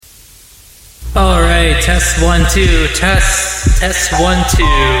Alright, test 1, 2, test 1, 2.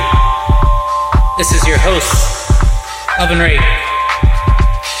 This is your host, ovenrake,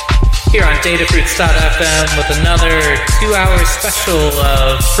 here on datafruits.fm with another 2-hour special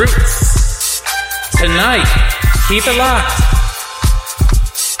of fruits. Tonight, keep it locked.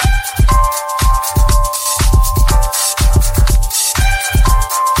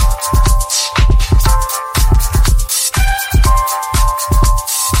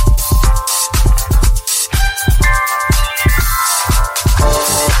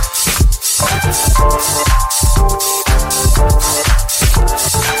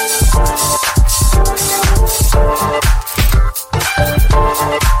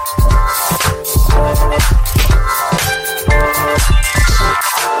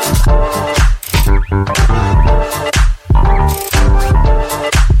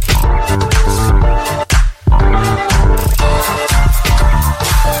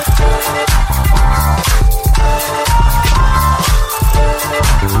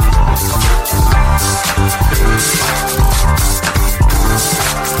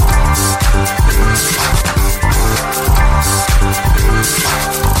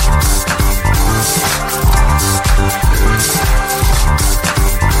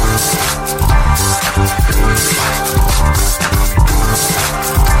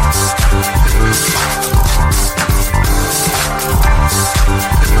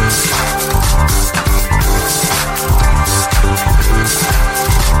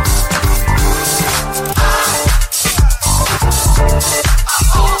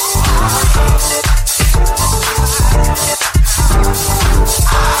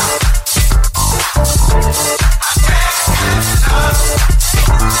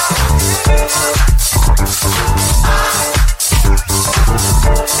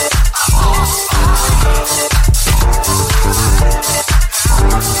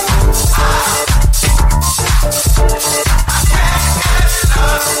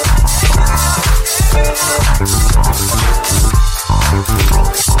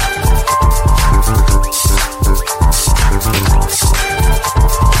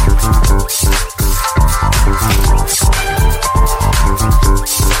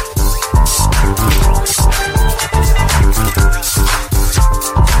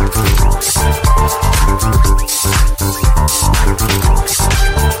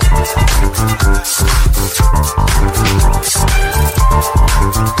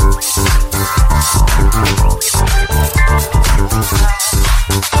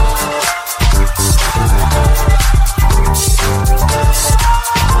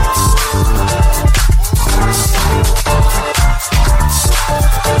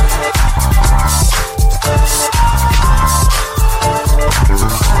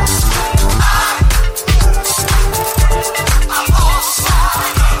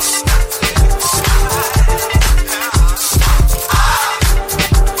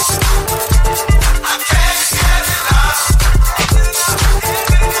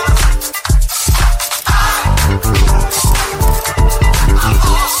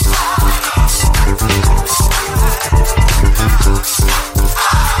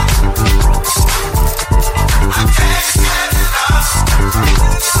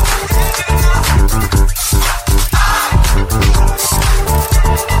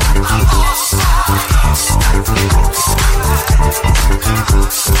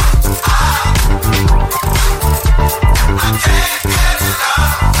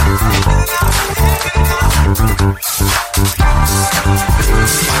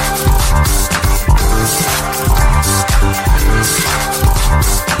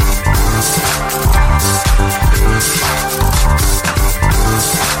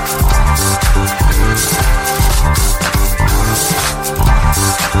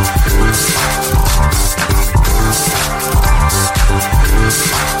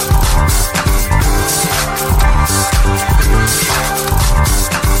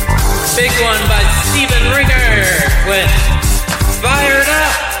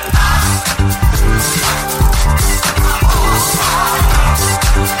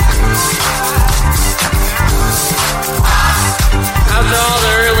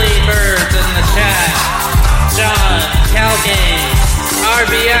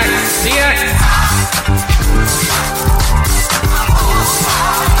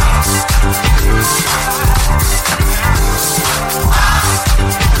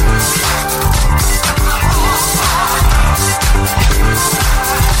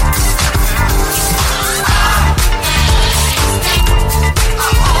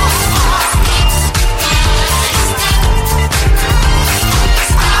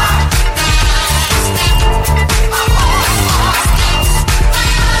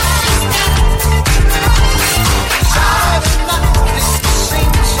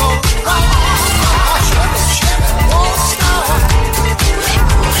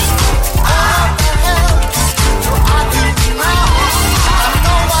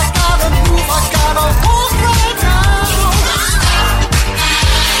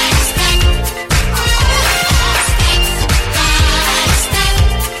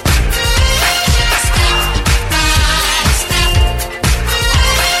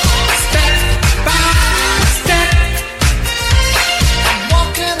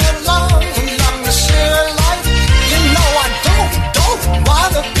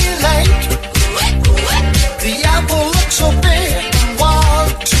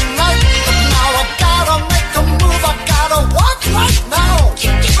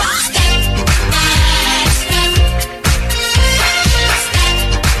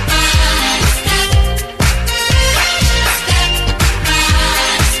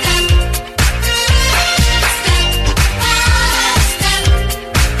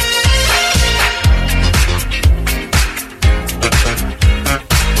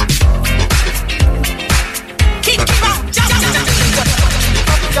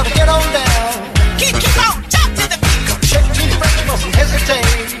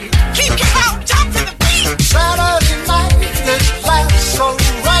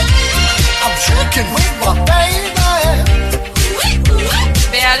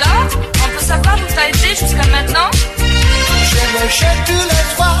 alors, on peut savoir où t'as été jusqu'à maintenant? Je me jette tous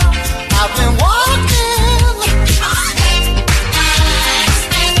les toits, I've been walking.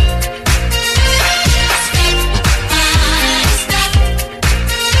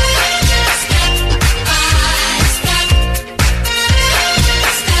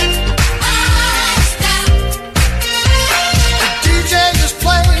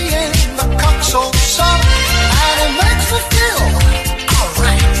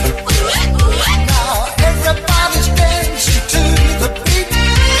 Everybody's dancing to the beat.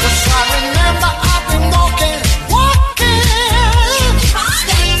 'Cause I remember I've been walking.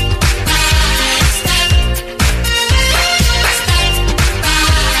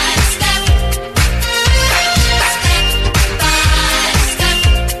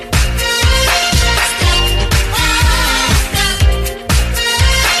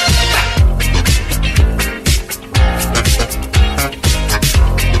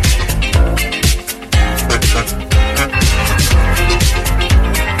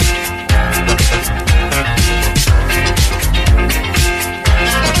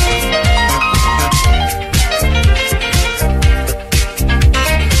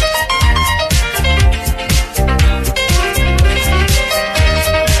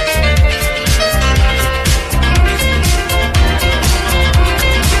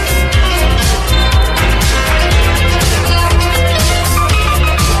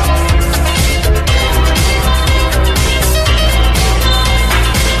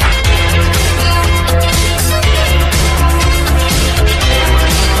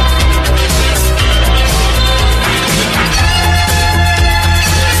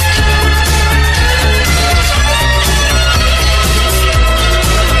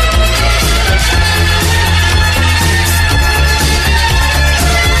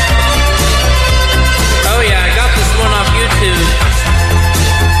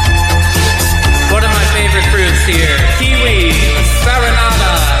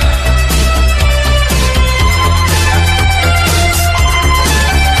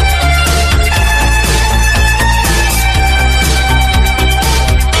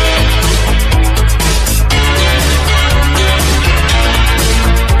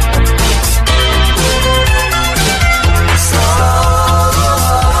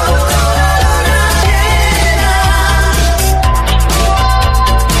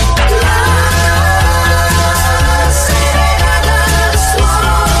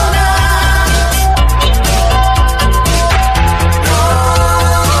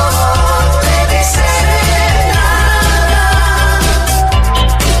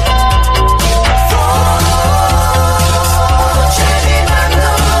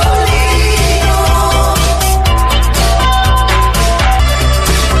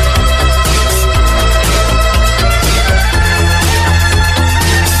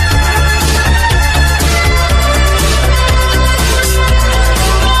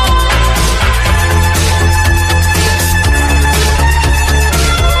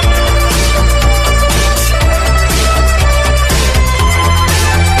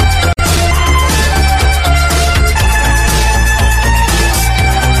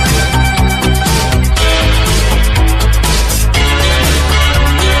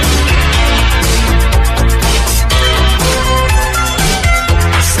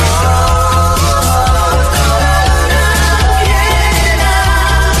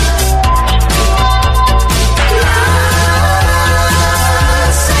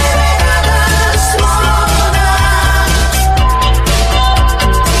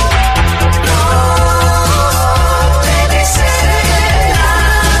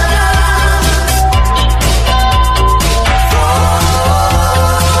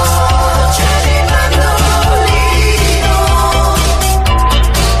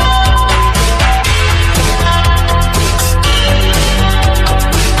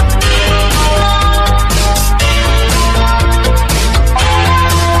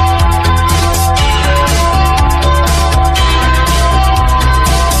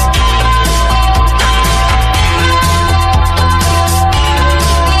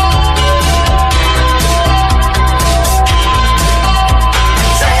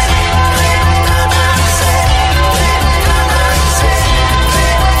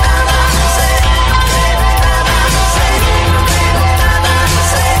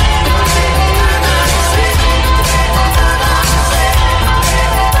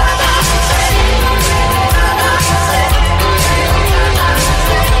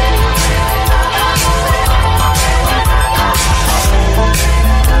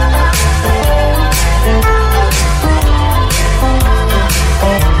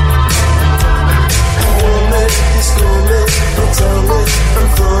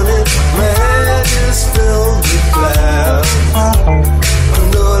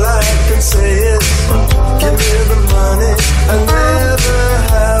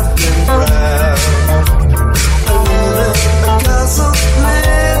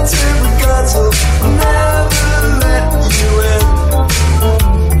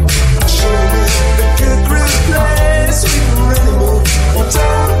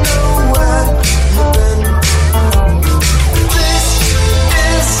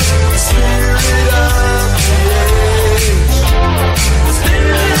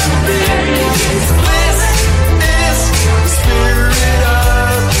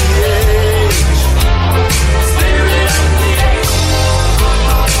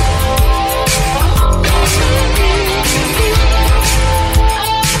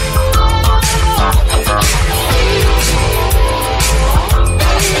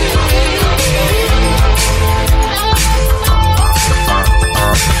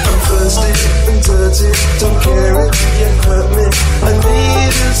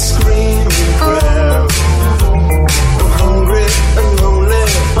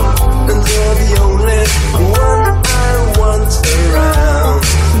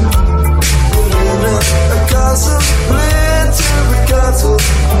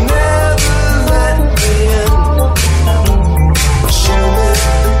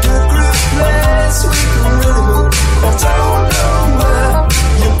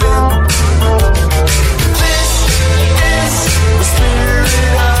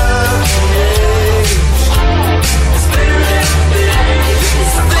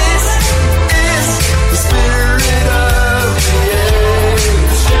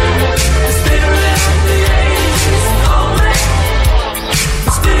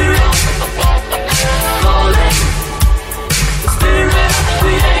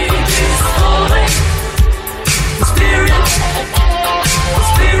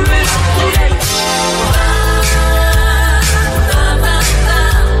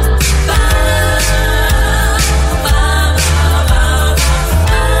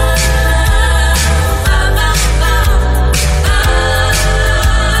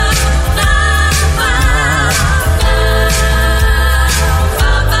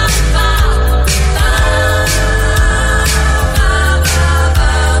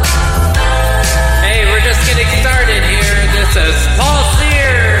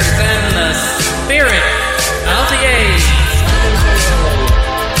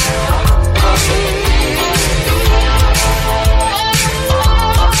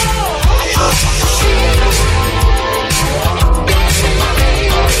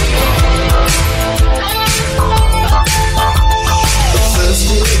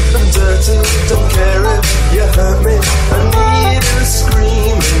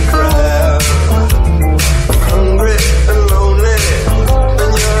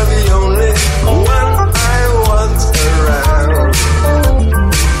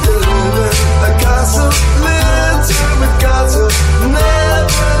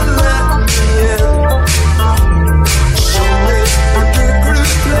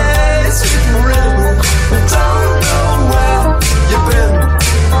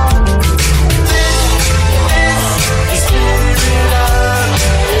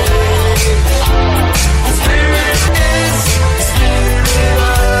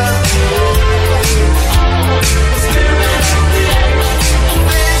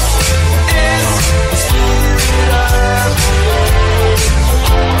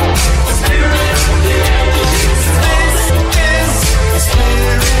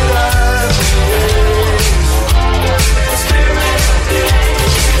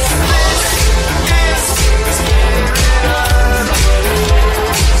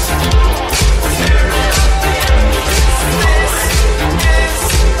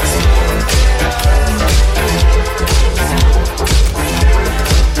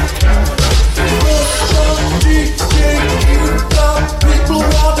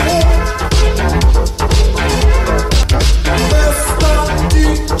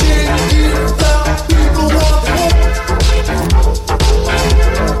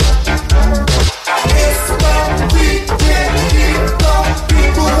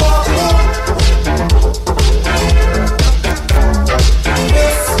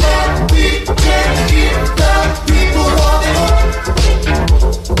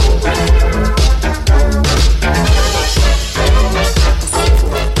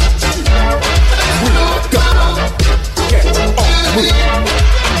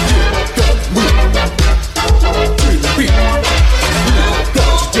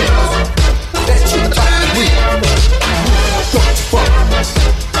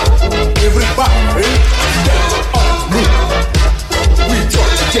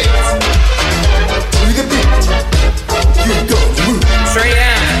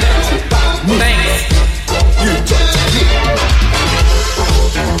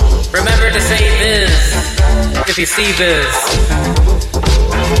 Skippy C-Biz.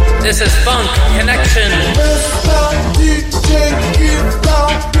 This is Funk Connection.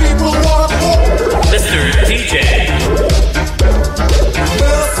 Mr. DJ.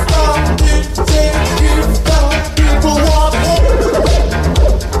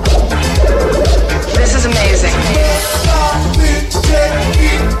 This is amazing.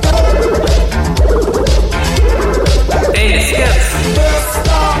 Hey, Skips.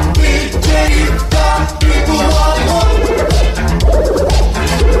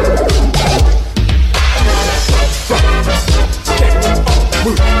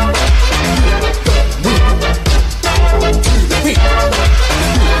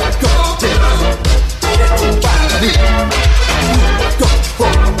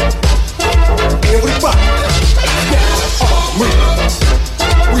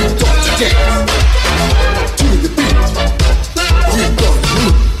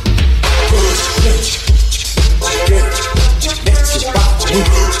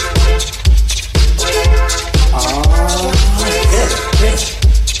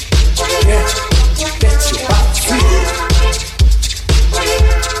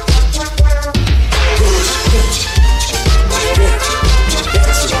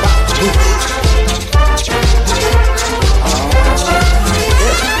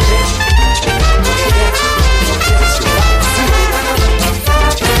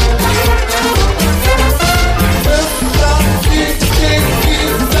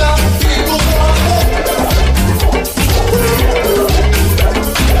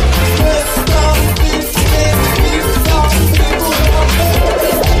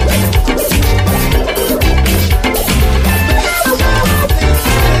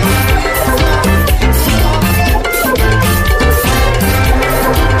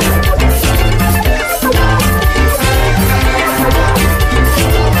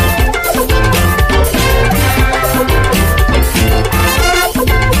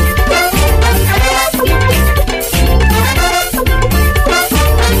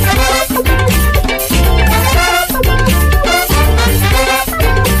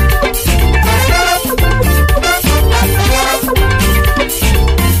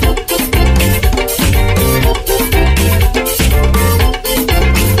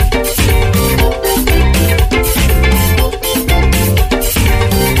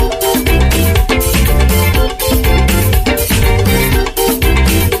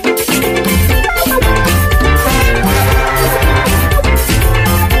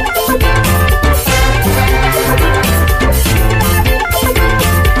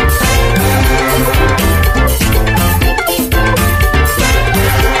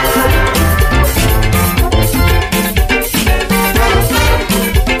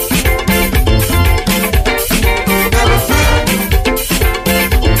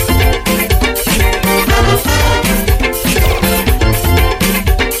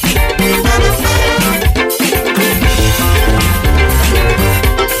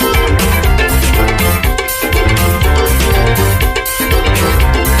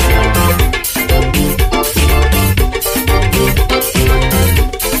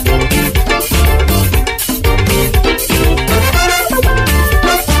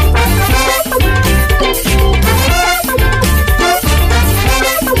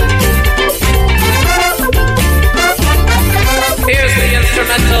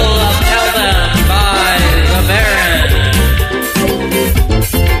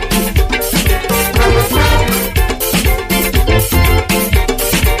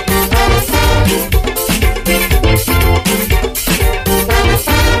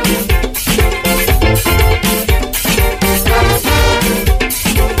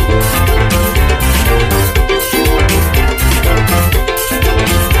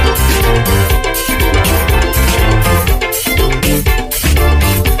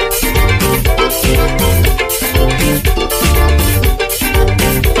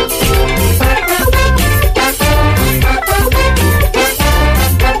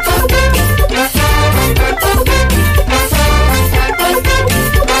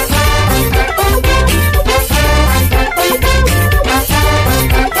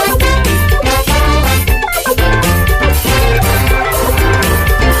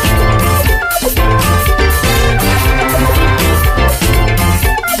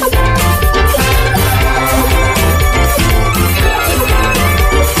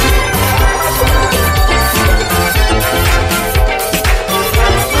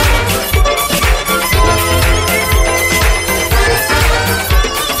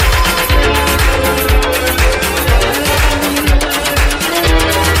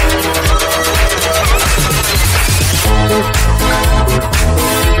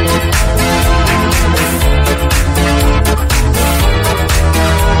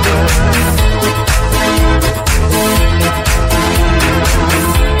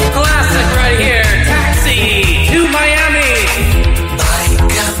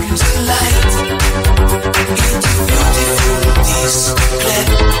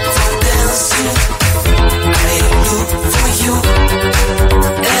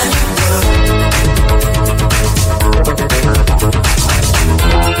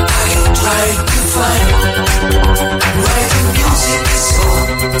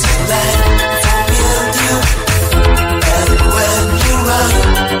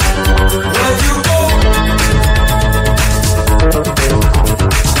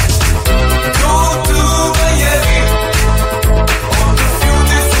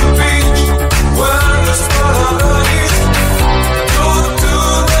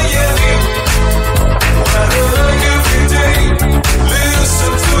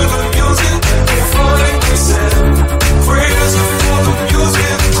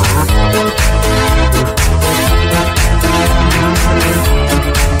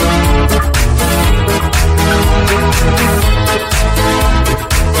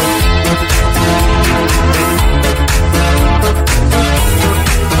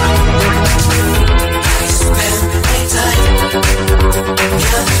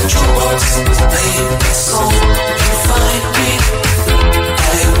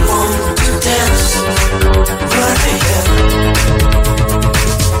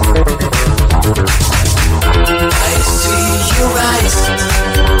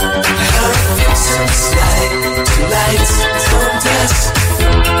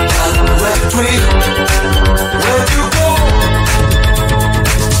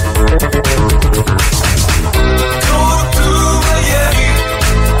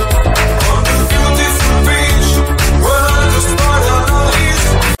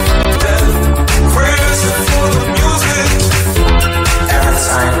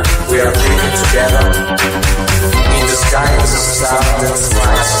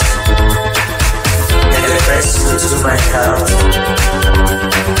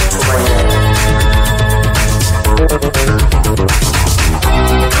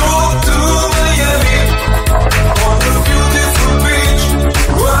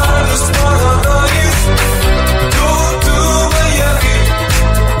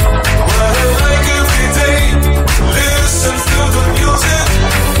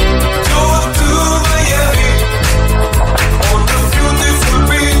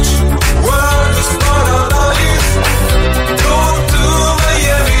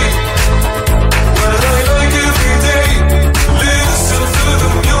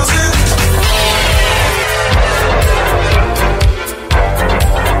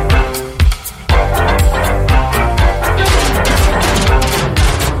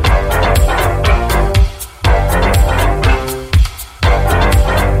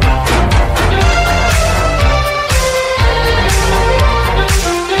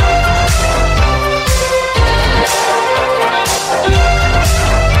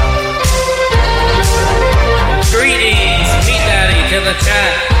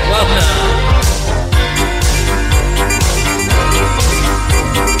 Welcome.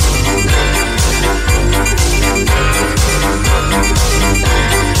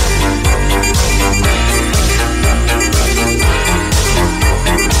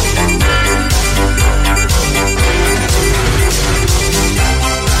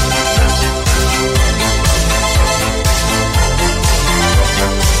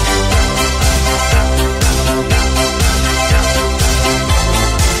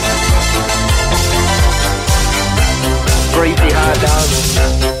 Crazy hot dog.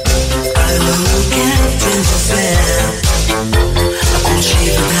 I look at Vincent, a cold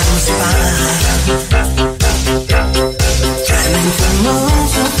shaver down my spine, driving the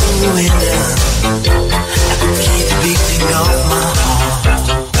moons of the window. I could keep the beating of my heart.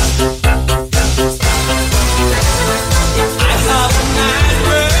 I have a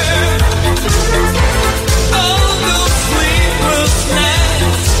nightmare. All those sleepless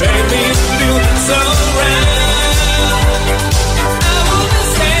nights make me feel so right.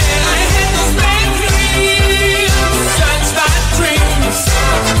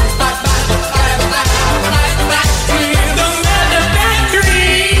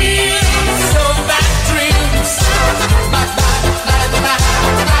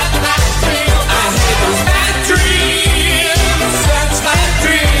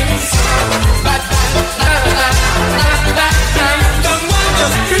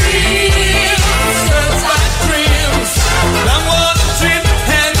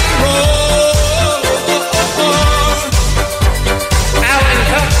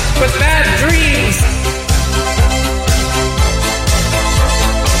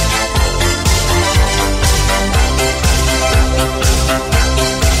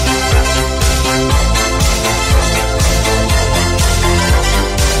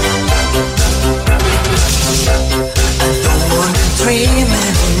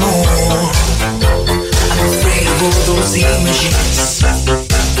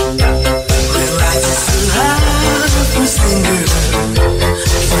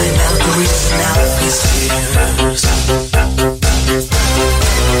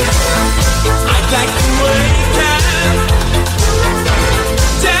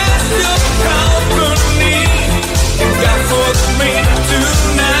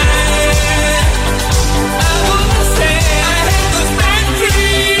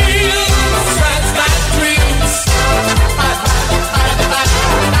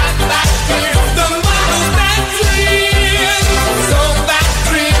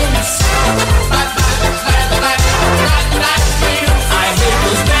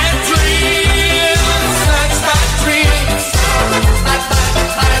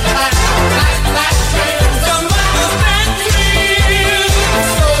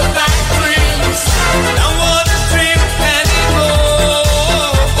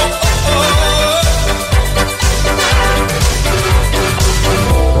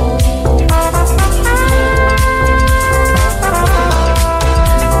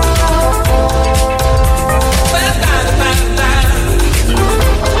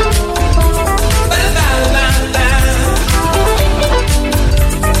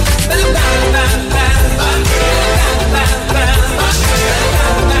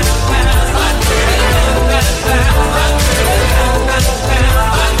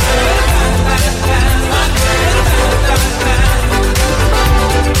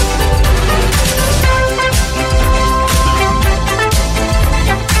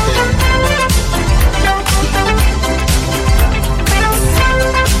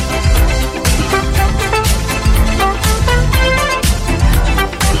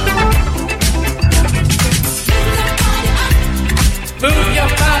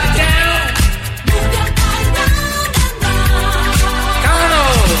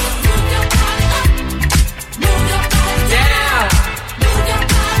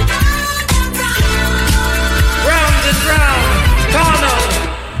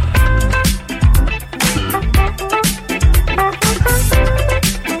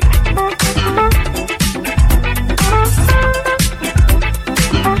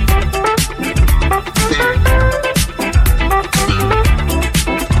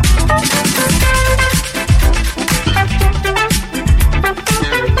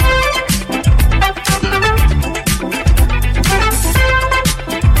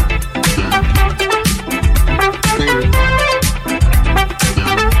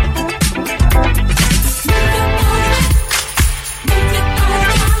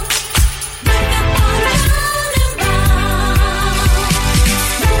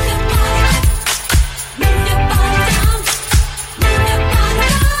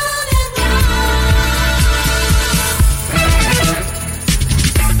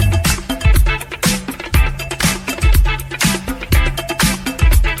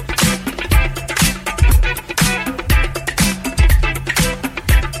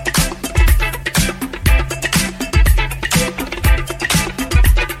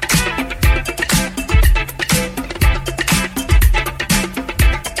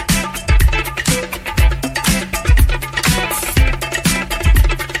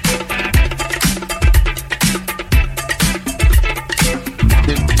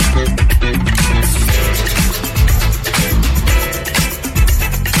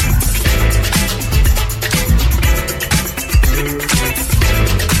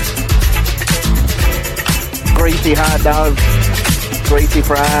 fancy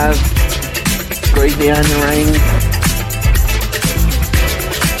fries, greasy onion rings.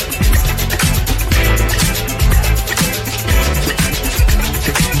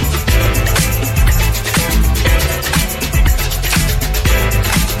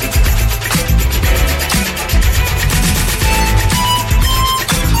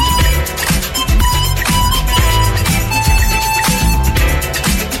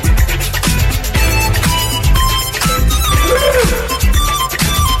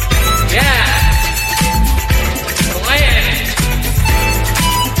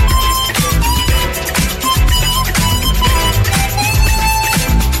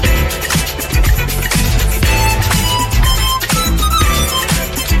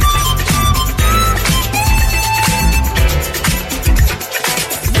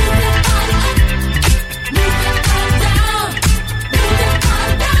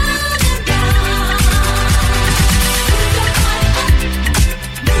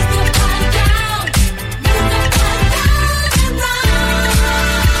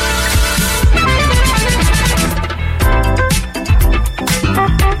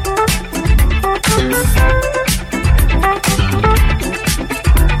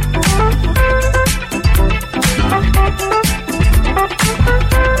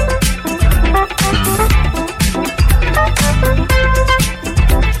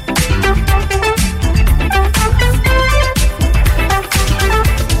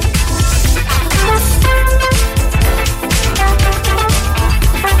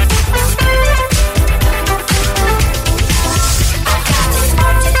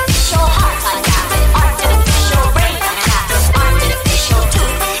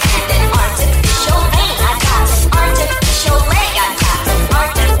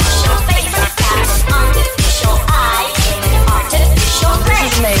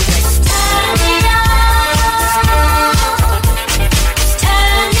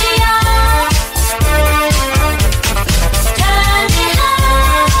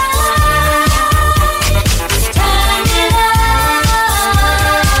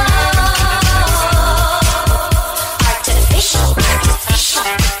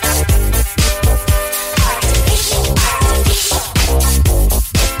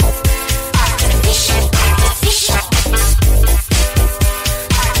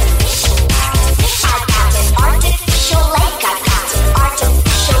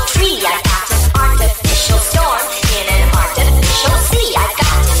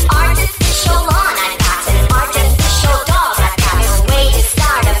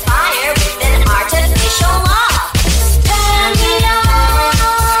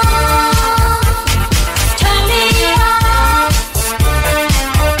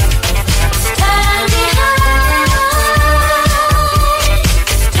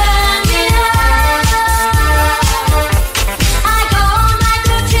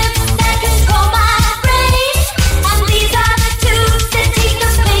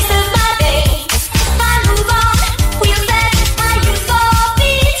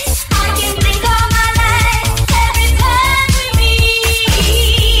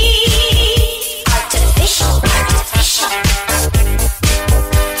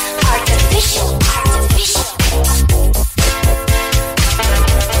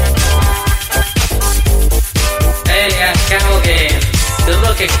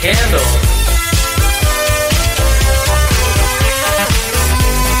 a candle.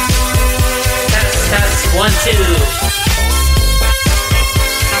 Test, 1, 2.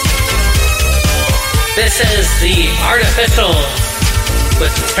 This is the Artificial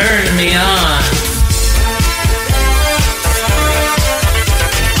with Turn Me On.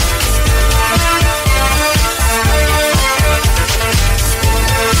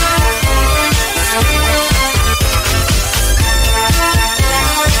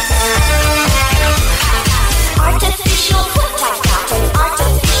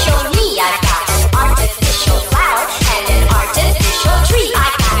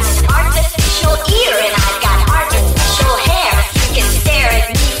 Ear and I got artificial hair. You can stare at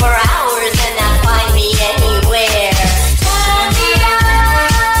me for hours and that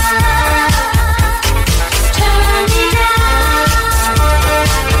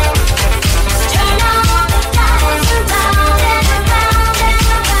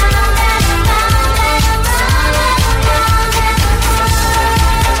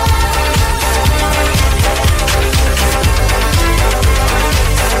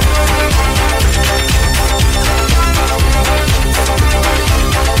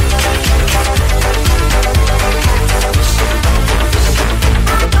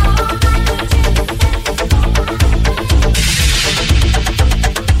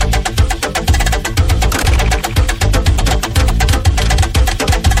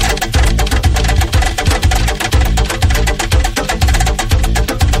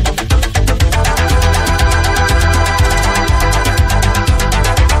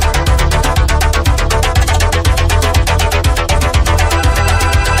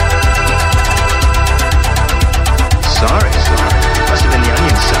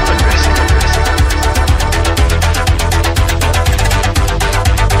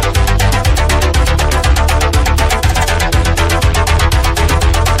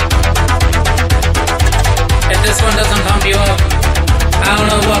I don't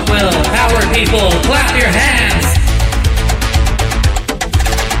know what will. Power people, clap your hands.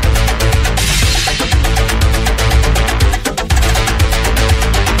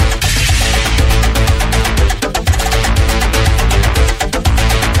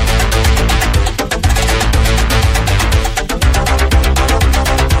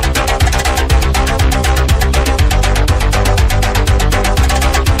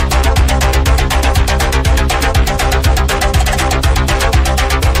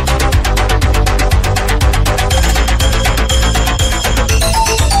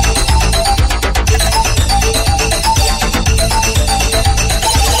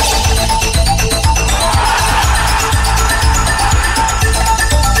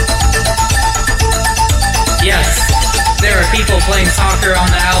 People playing soccer on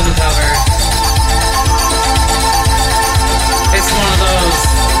the album cover. It's one of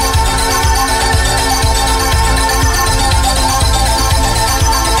those.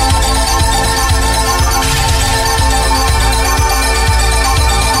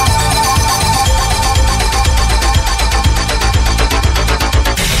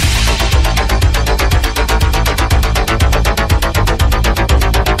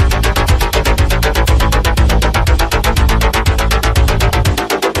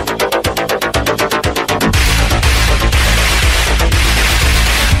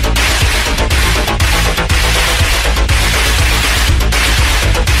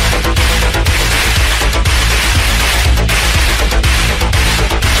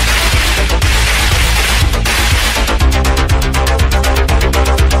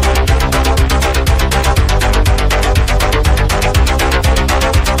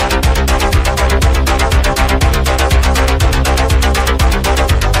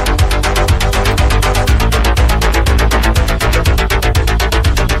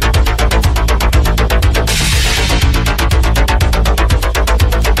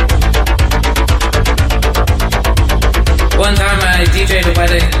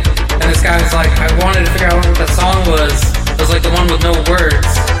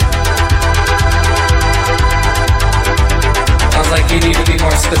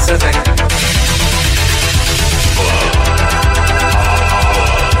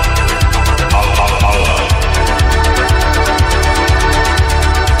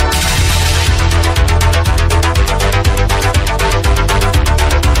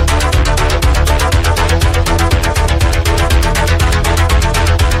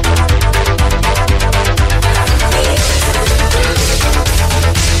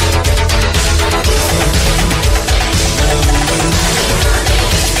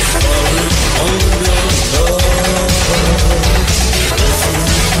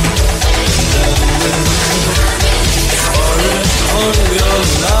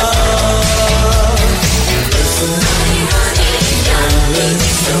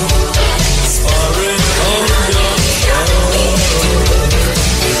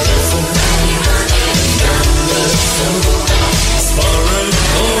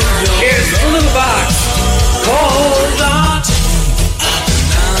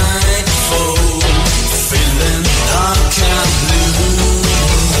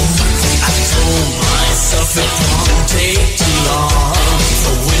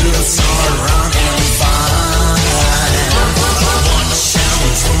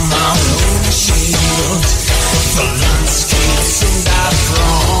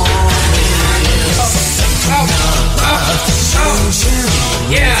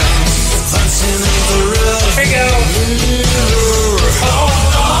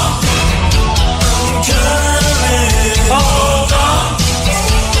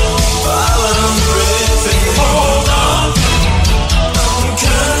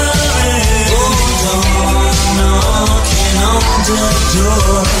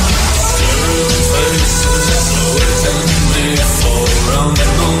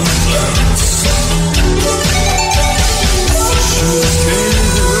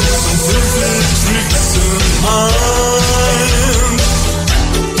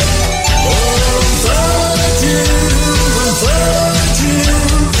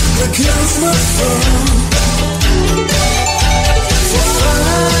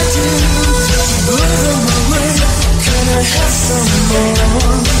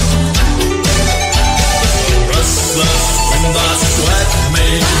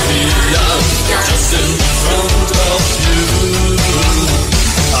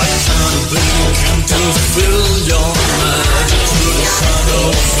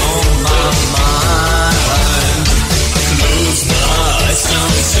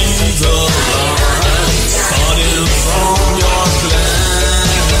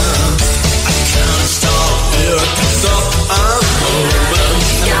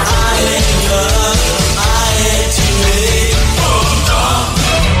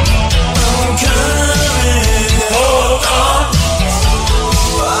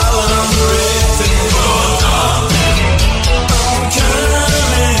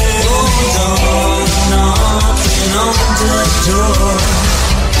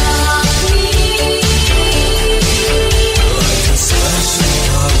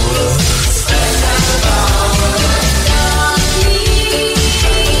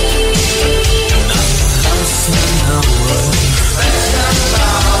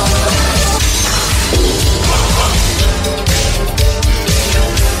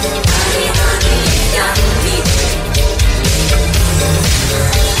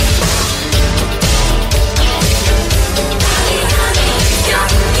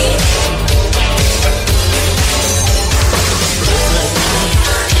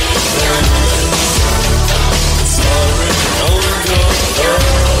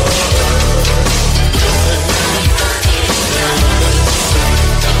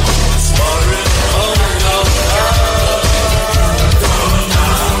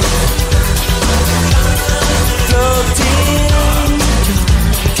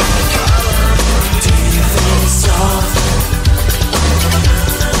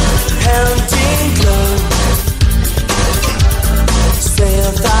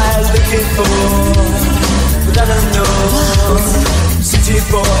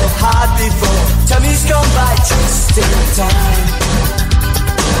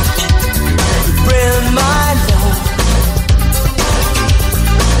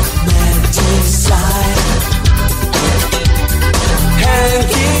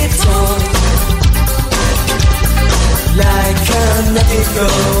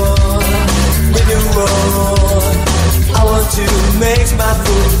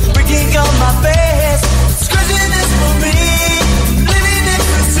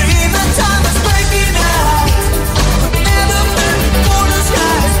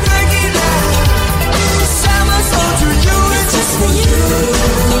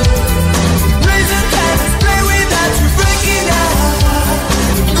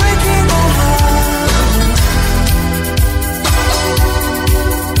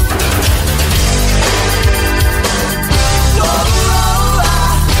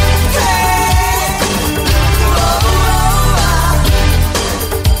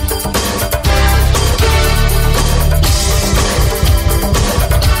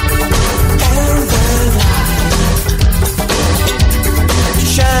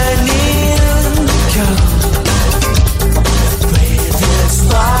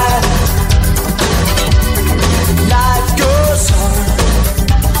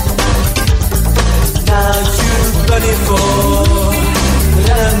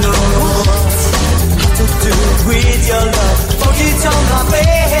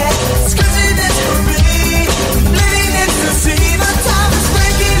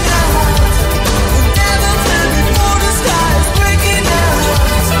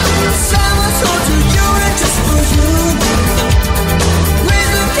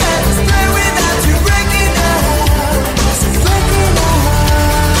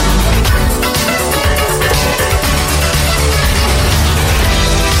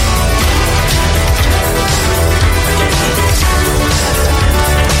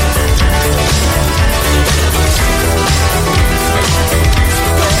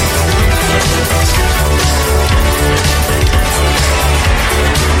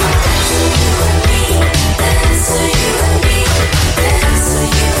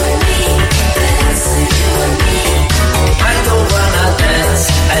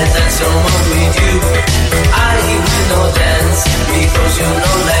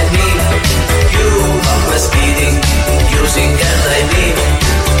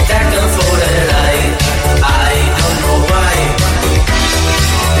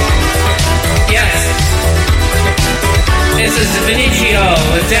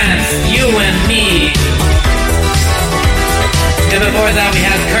 with Dance, You and Me. And before that we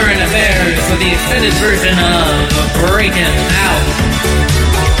had Current Affairs with the extended version of Breaking Out.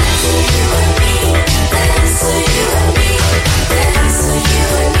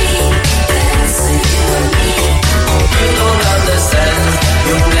 You don't understand,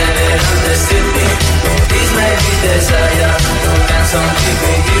 you never understood me. This may be desire, don't dance on me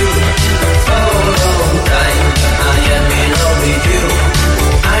with you. For a long time, I am in love with you.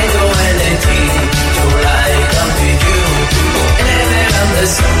 I do anything to like come to you. And I never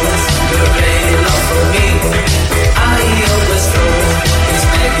understood your great love for me. I always thought it's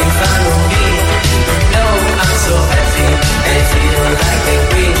making fun of me. No, I'm so happy, I feel like a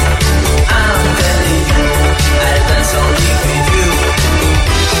queen. I'm telling you, I dance only with you.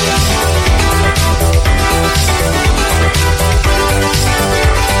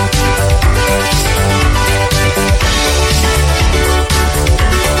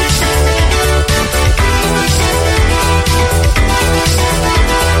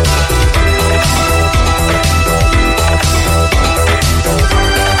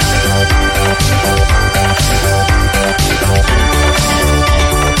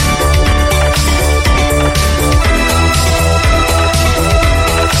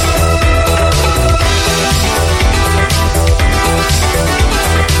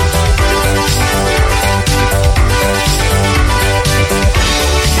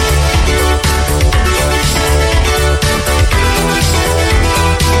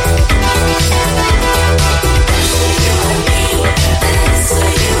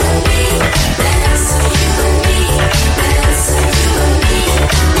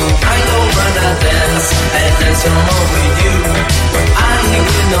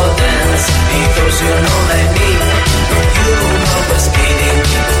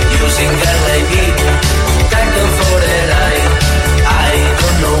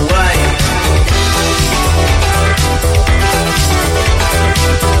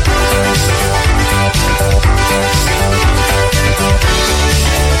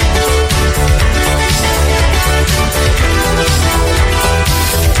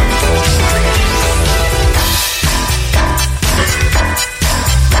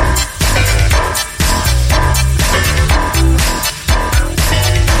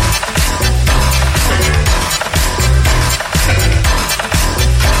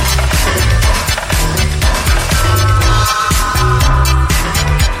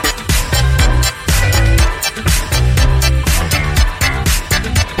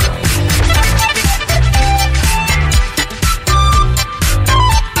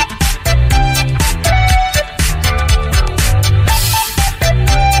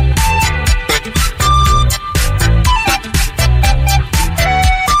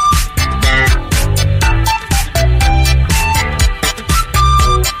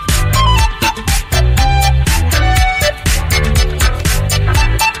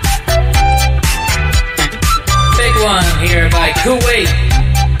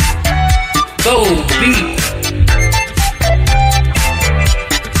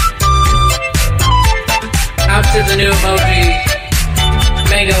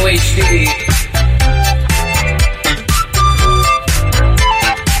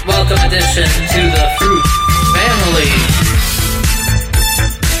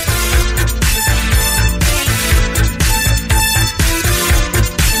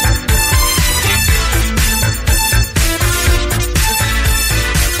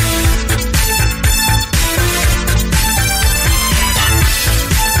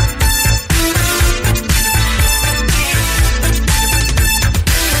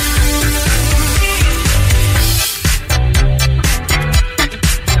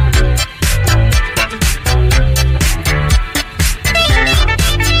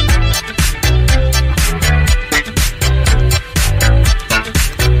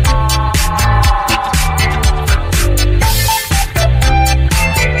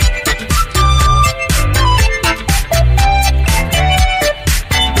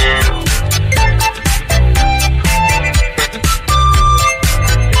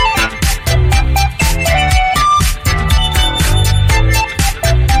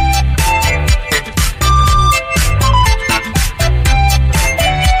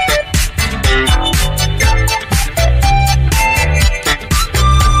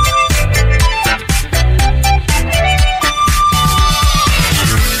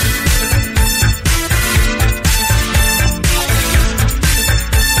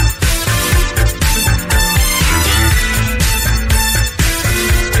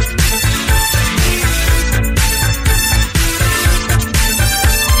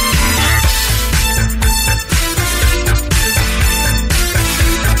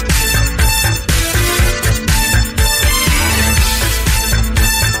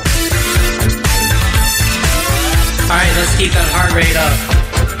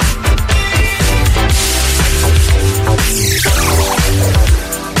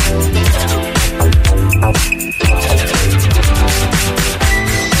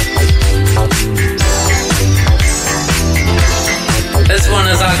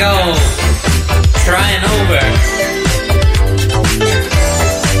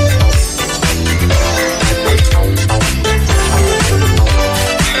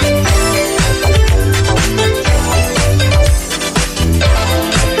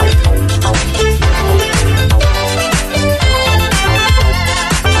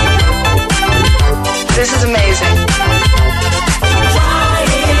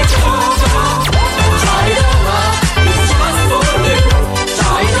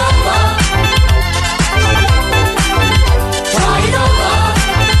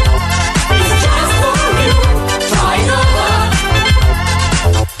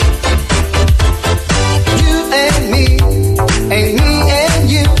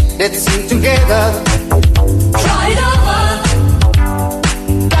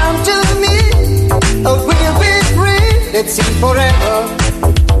 it seem forever.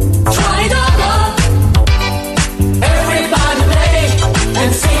 Try it over. Everybody play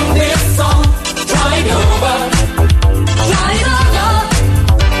and sing this song. Try it over. Try it over.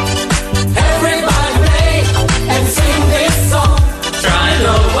 Everybody play and sing this song. Try it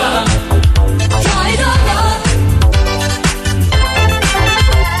over. Try it over.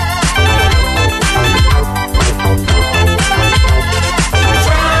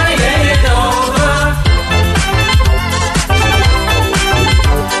 Try it over.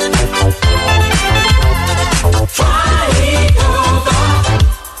 Try it over.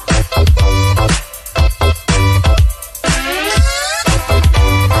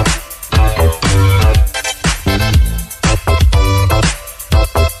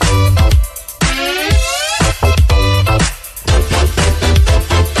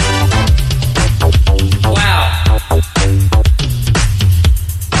 Wow.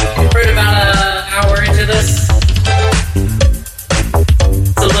 We're about an hour into this.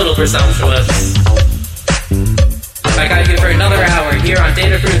 It's a little presumptuous. I got you for another hour here on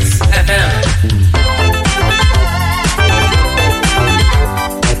Data Fruits FM.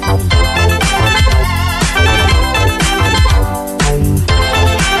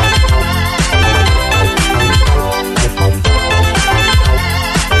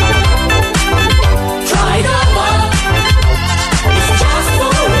 Try it over. It's just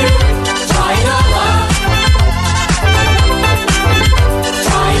for you. Try it over.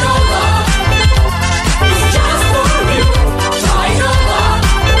 Try it over. It's just for you. Try it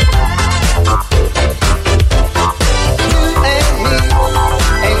over.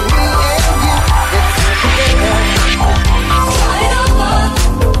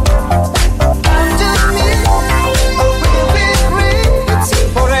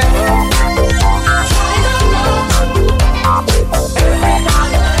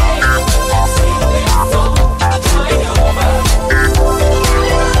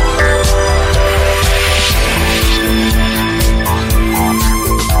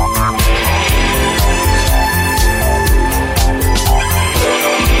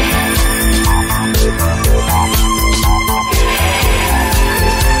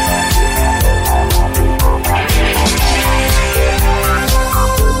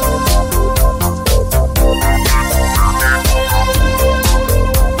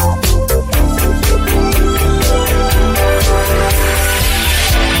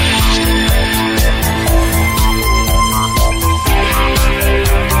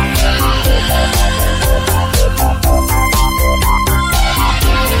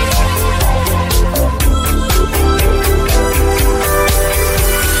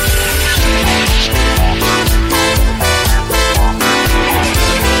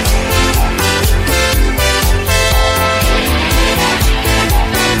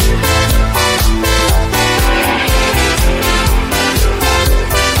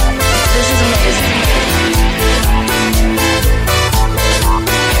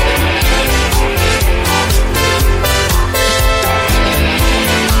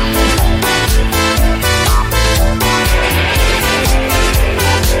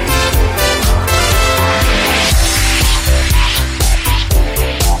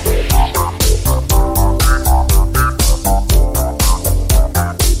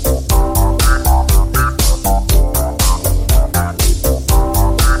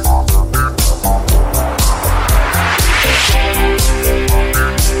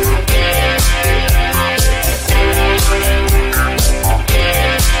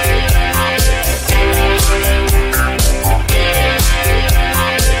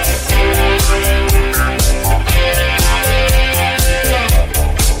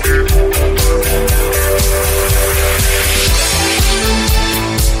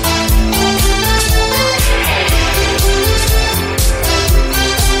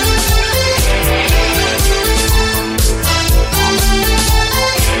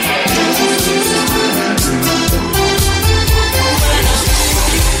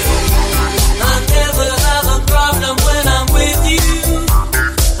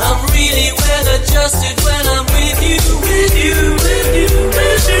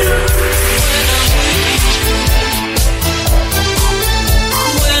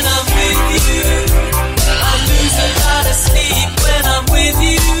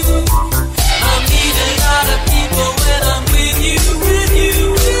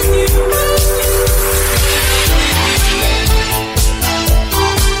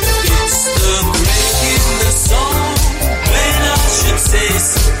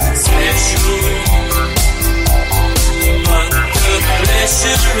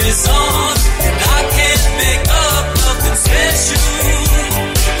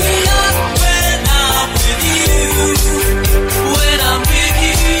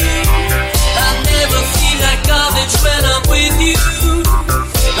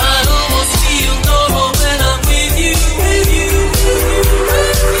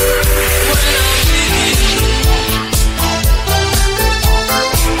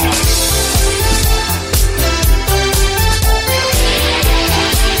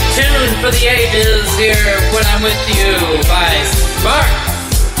 I'm With You by Sparks.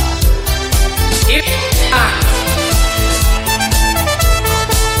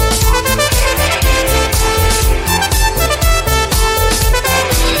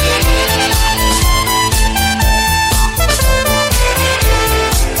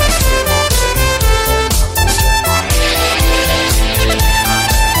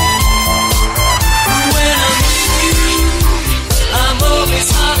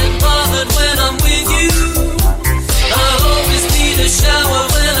 Shower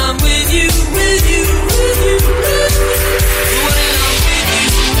when I'm with you, with you, with you, when I'm with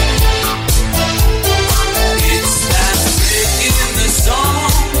you. It's that break in the song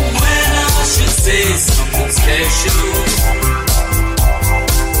when I should say something special.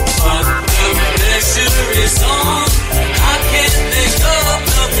 But the pressure is on, I can't think of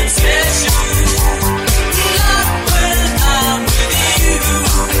nothing special. Not when I'm with you,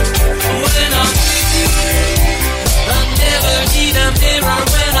 when I'm with you. I never need a mirror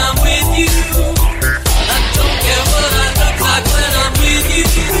when I'm with you. I don't care what I look like when I'm with you.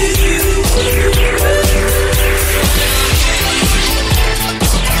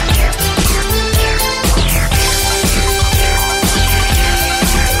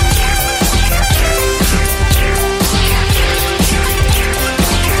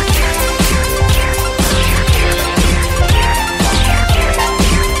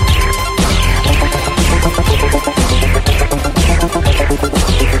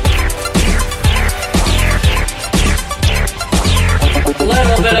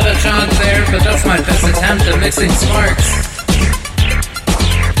 Little bit of a chance there, but that's my best attempt at mixing Sparks.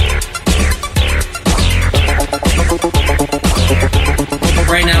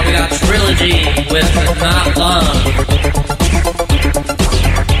 Right now we got Trilogy with Not Love.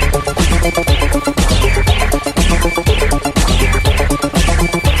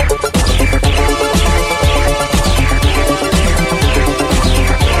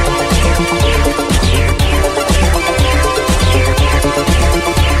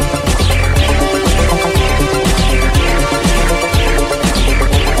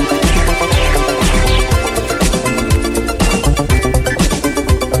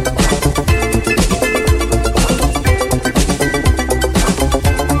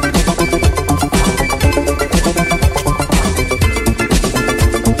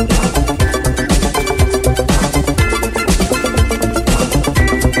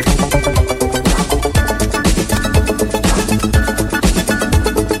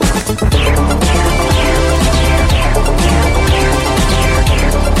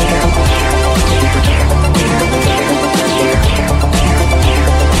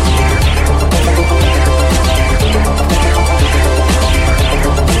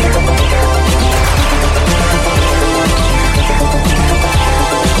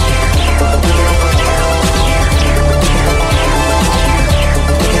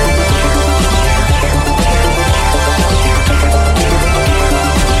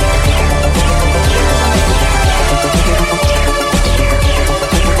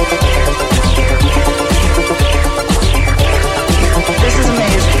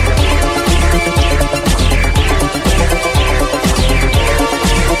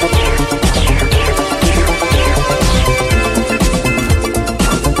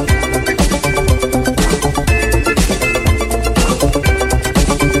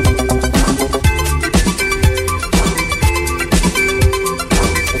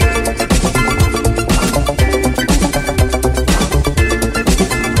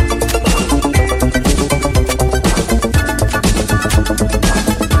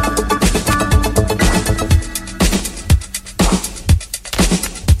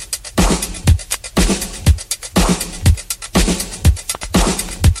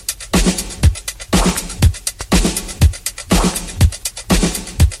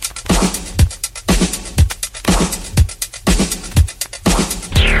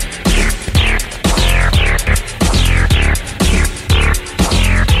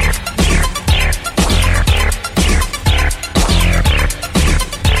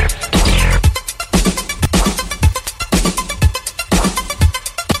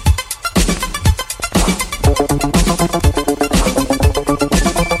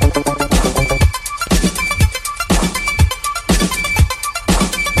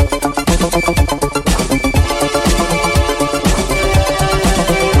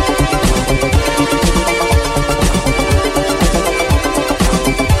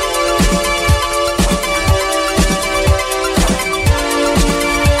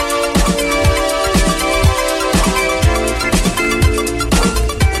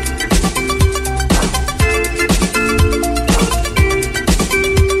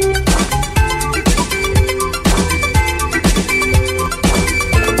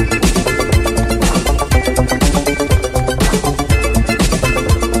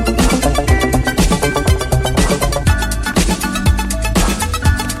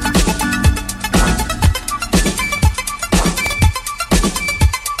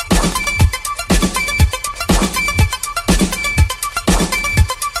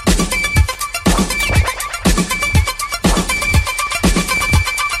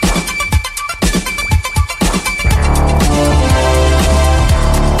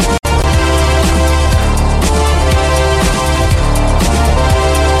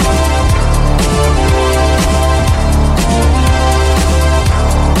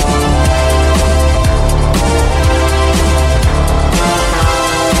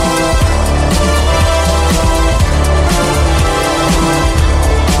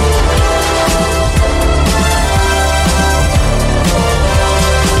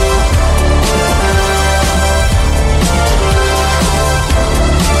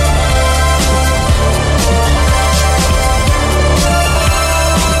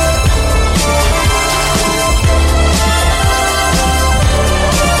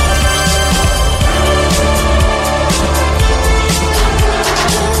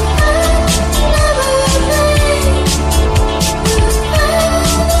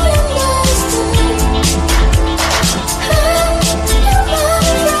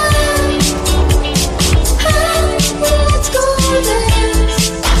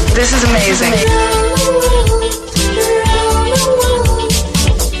 This is amazing.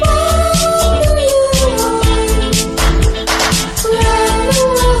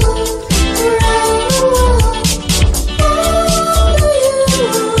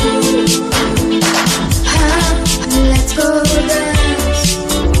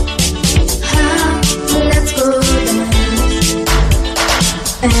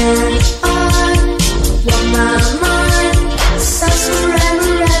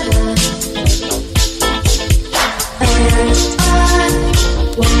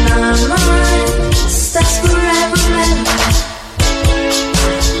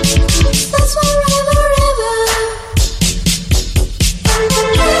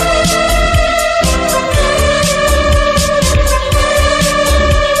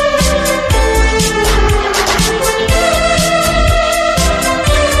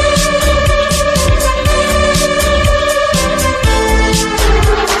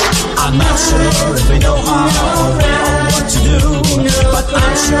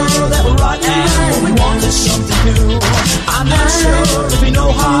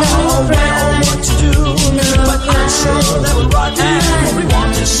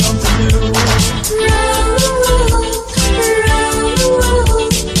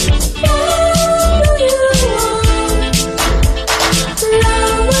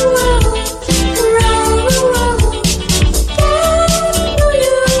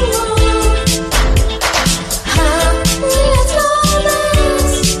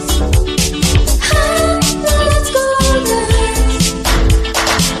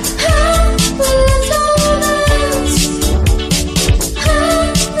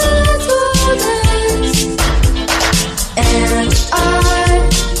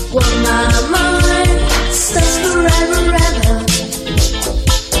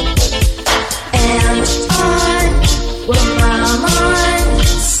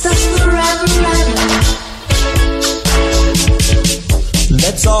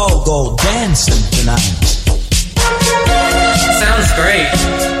 Let's all go dancing tonight. Sounds great.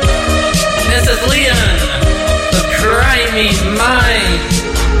 This is Leon, the grimy mind.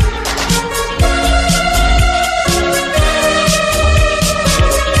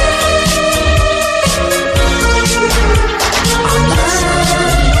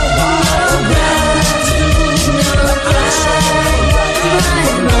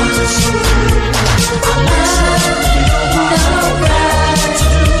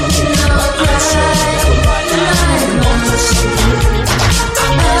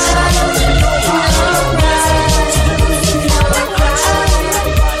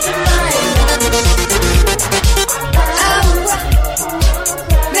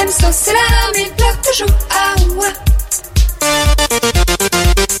 C'est là, mais il pleure toujours. Ah ouais.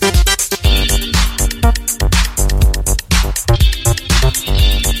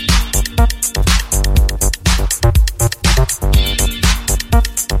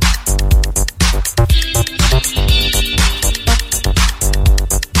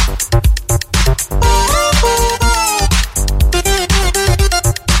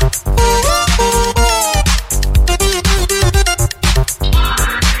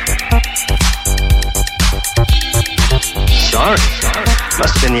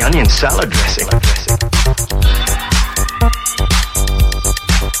 Must have been the onion salad dressing.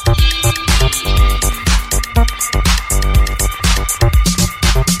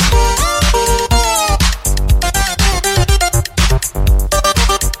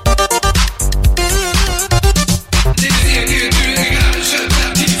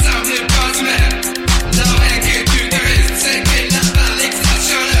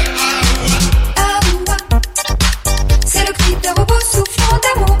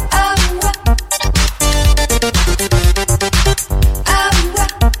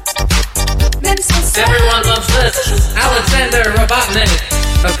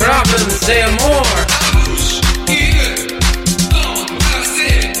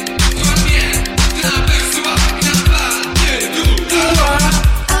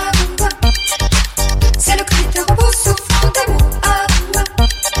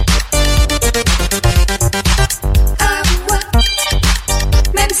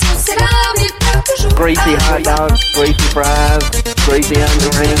 Greasy hot dogs, greasy fries, greasy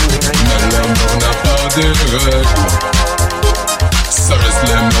onion rings. Mais l'amour n'a pas de règles, ça reste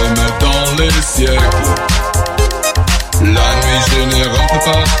les mêmes dans les siècles. La nuit je ne rentre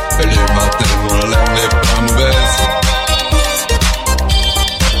pas, et le matin mon haleine n'est pas mauvaise.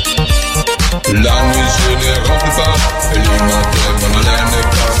 La nuit je ne rentre pas, et le matin mon haleine n'est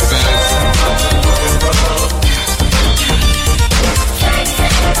pas mauvaise.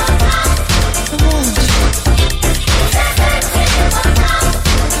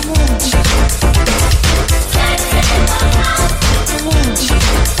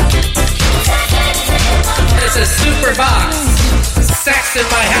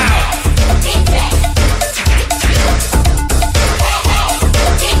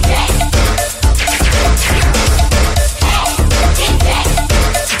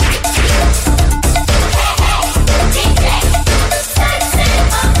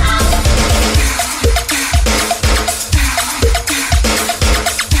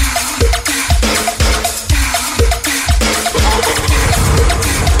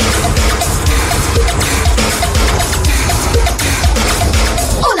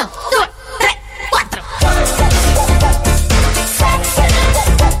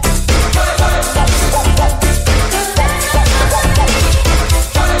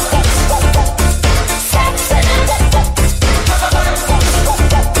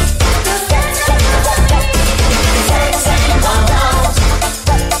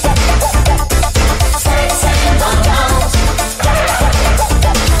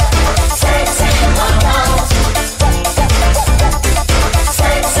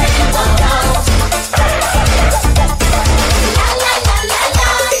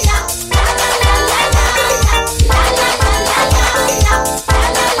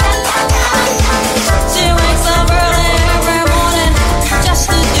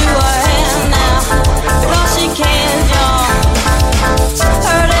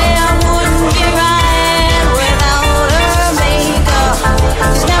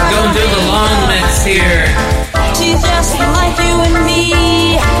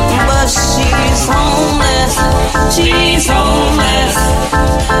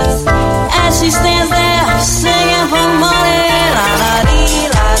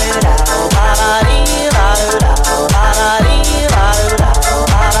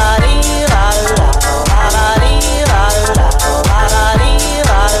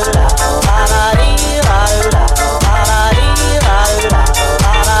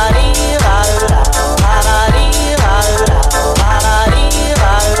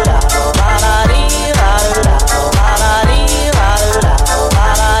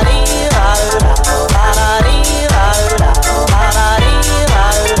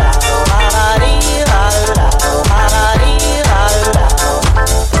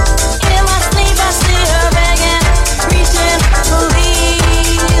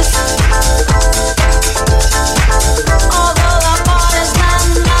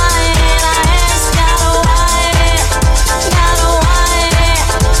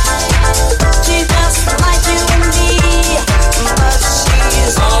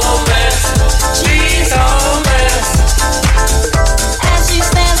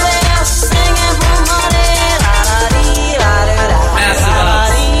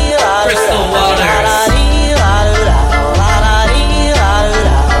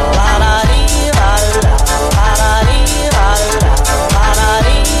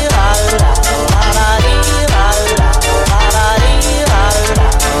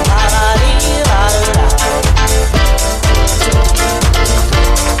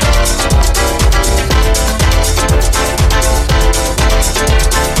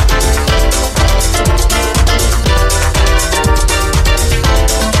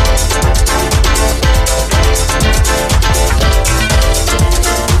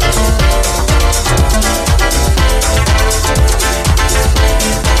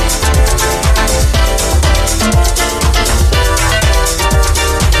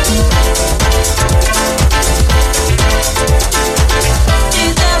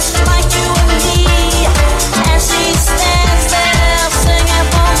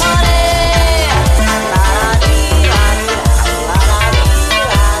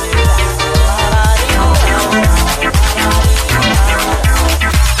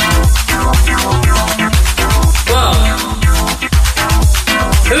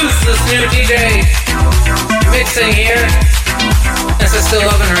 mixing here. This is still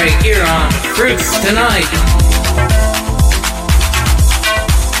ovenrake here on Fruits Tonight.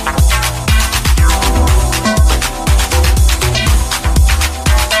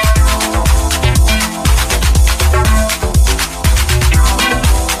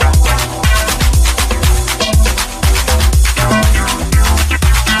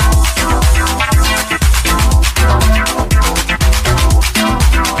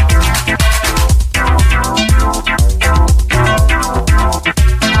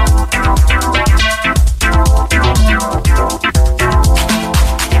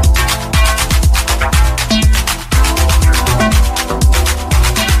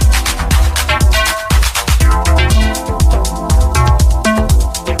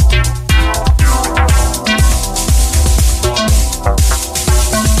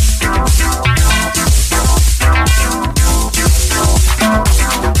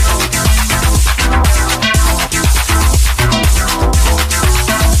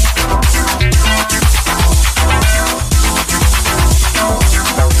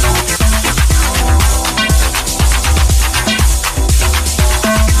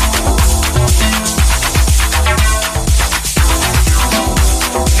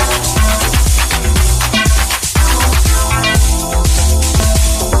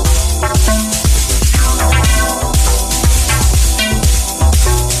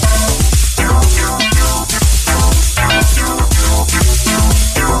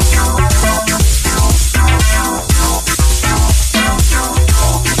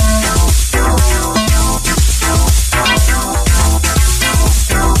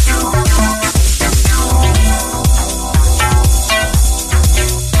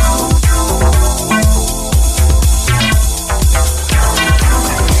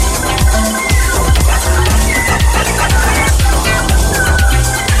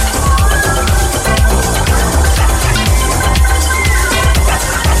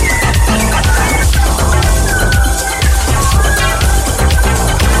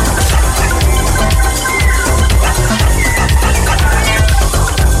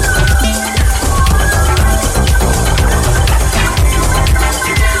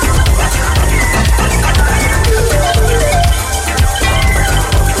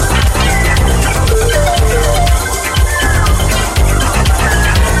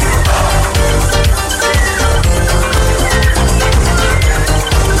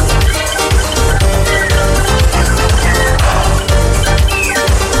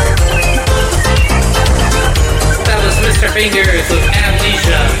 Fingers with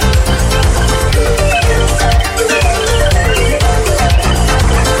Amnesia.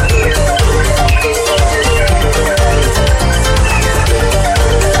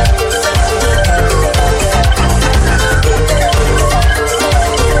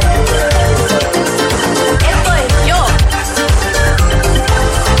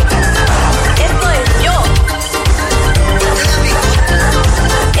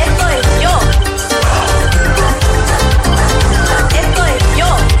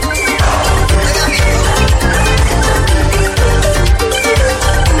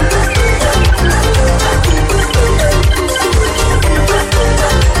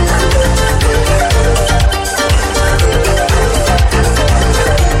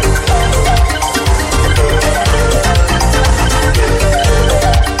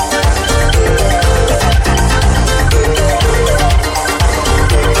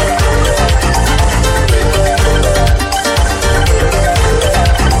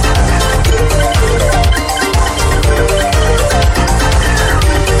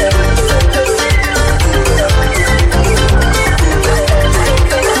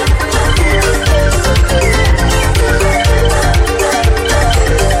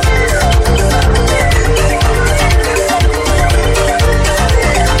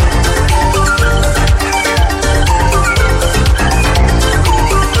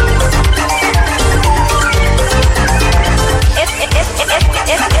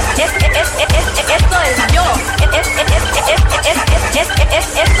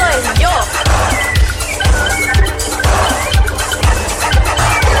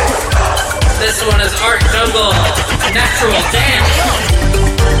 This one is Art Jungle, Natural Dance.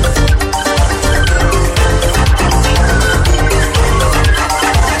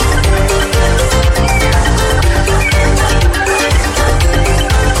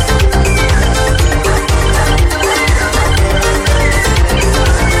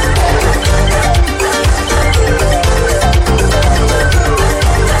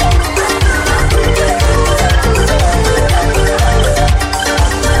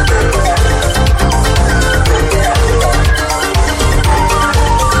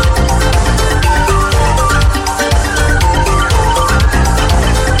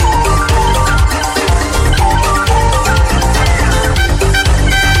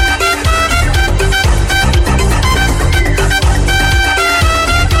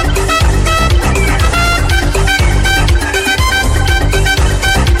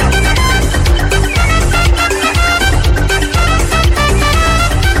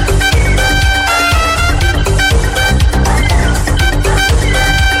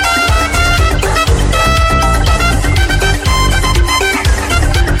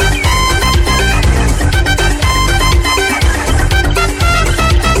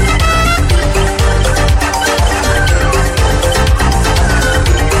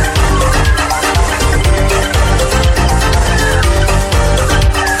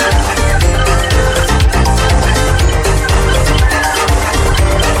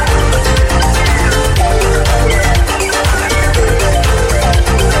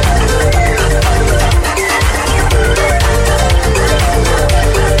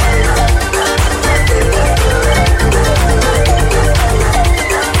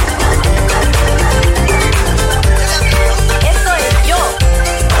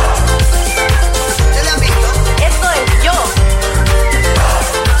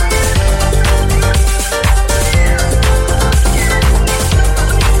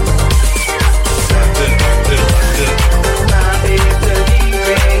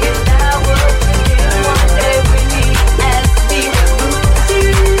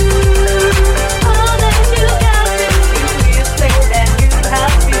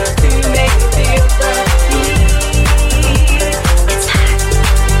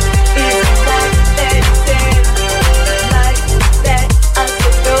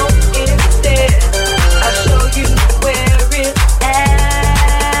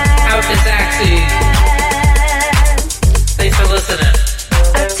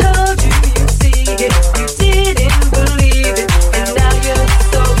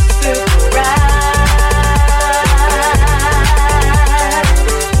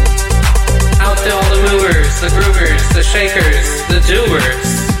 shakers, the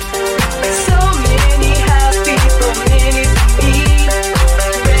doers. So many happy, so many to meet.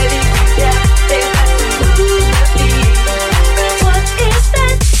 Ready to dance, they have to move their feet. What is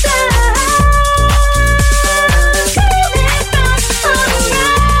that sound coming from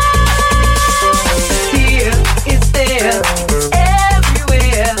around? Here, it's there, it's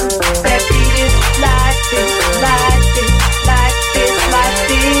everywhere. That beat is like this, like this, like this, like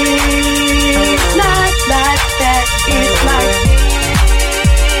this. Not like that, it's like this.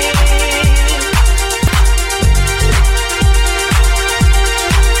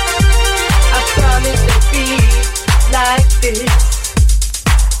 I promise to be like this.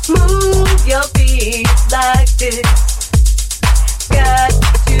 Move your feet like this. Got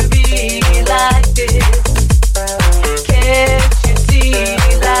to be like this. Can't you see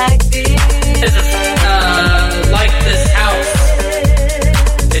like this? This is, like this house.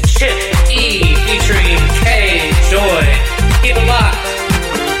 The Chip E featuring K Joy. Keep it locked.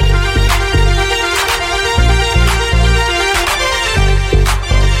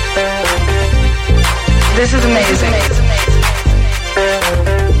 This is amazing.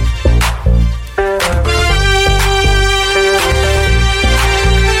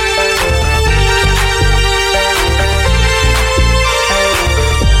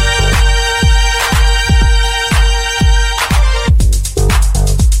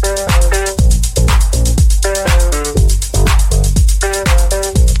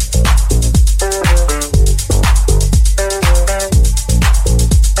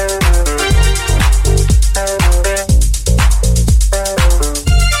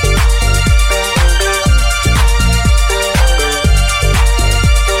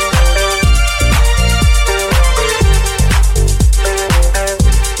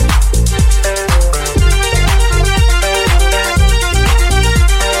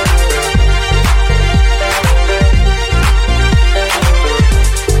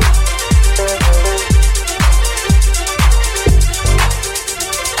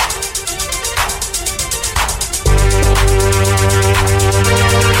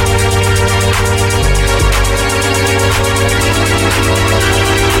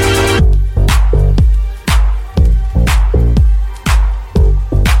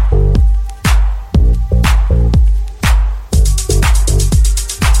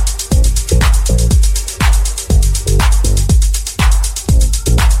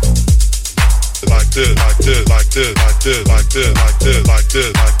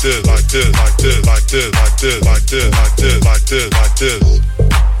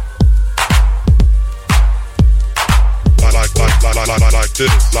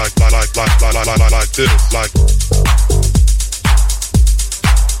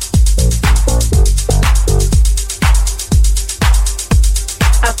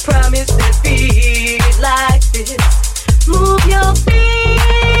 I promise to be like this. Move your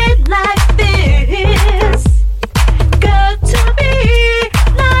feet like this. Got to be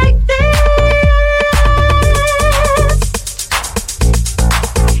like this.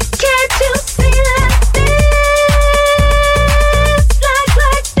 Can't you see like this?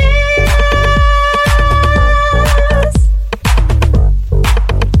 Like this.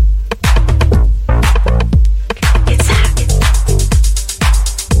 It's hot.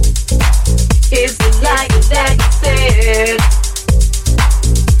 Is it like that you said?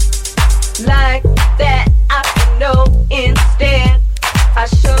 Like that I can know instead. I'll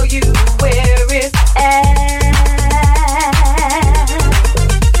show you where it's at.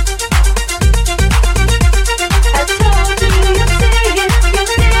 I told you you say it, you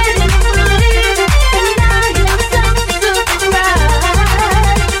didn't believe it, and now you're so surprised.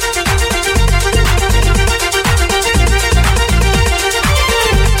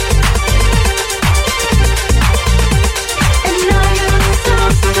 And now you're so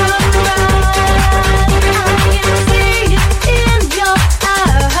surprised. I can see it in your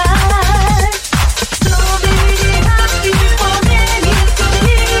eyes.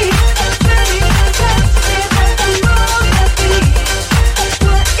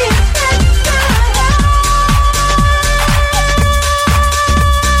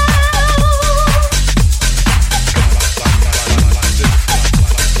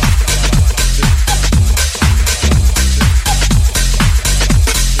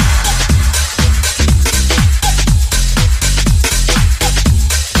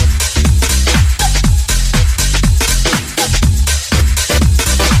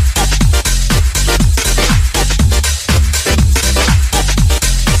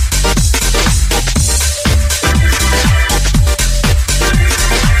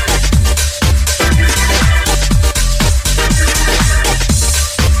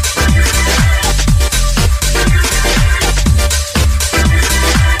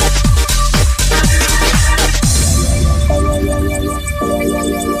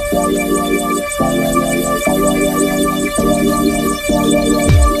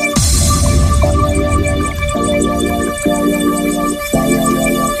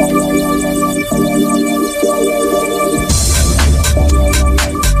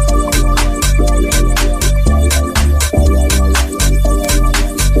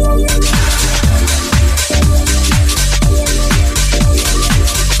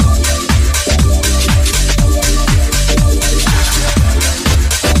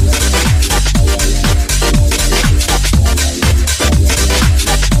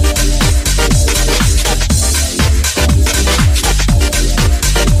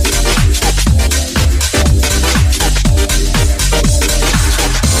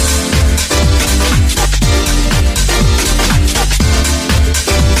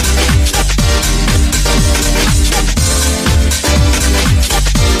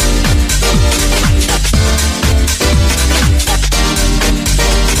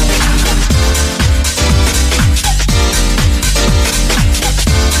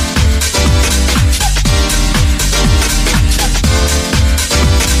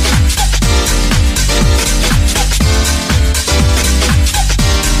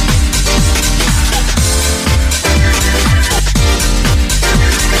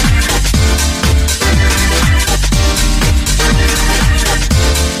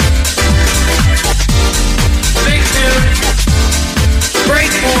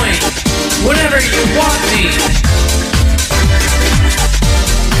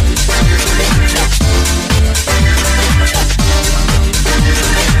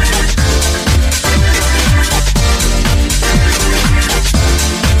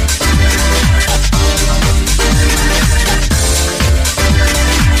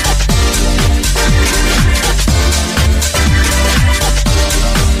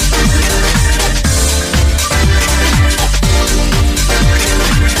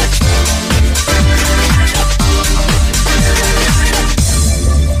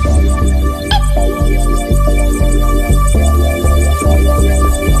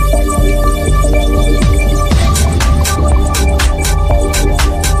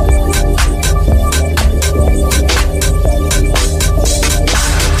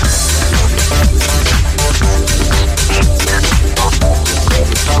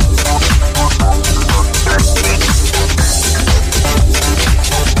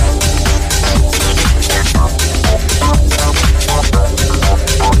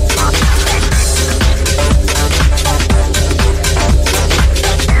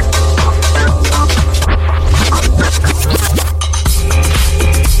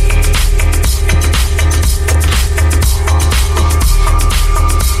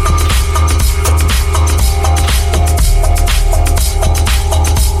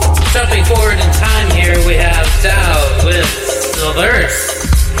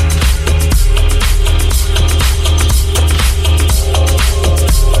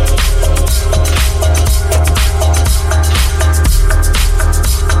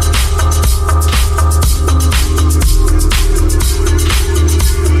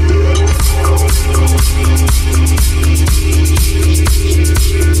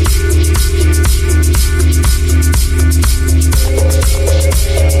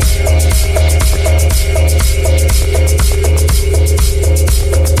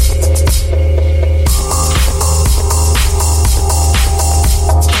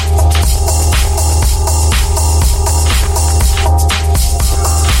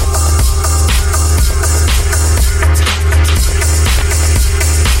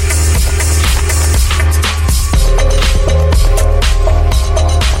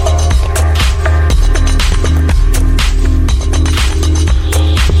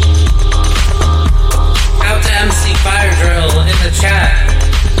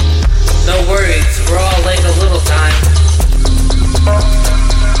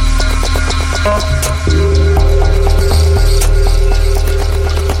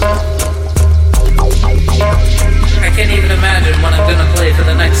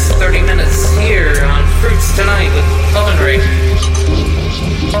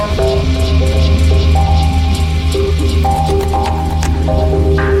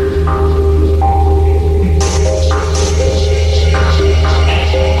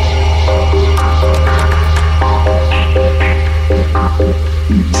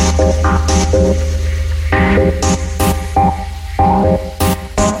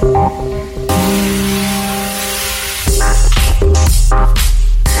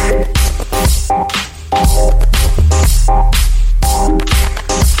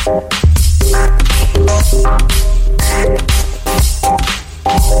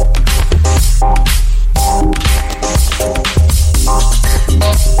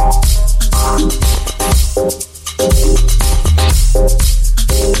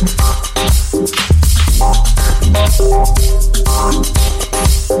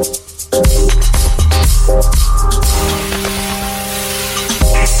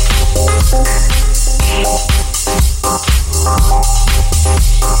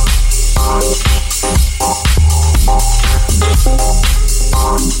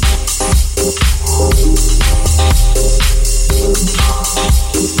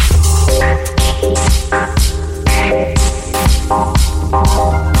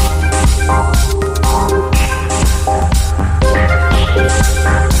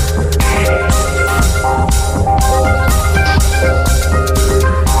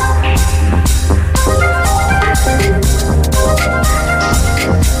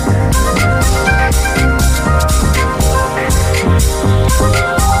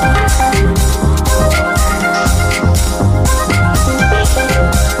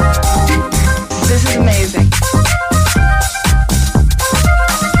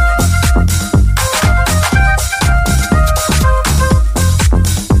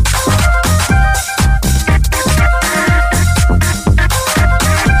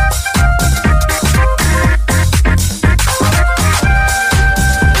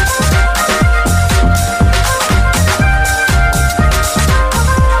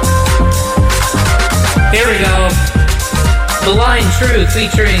 Truth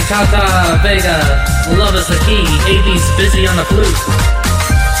featuring Tata Vega. Love is the key. AB's busy on the flute.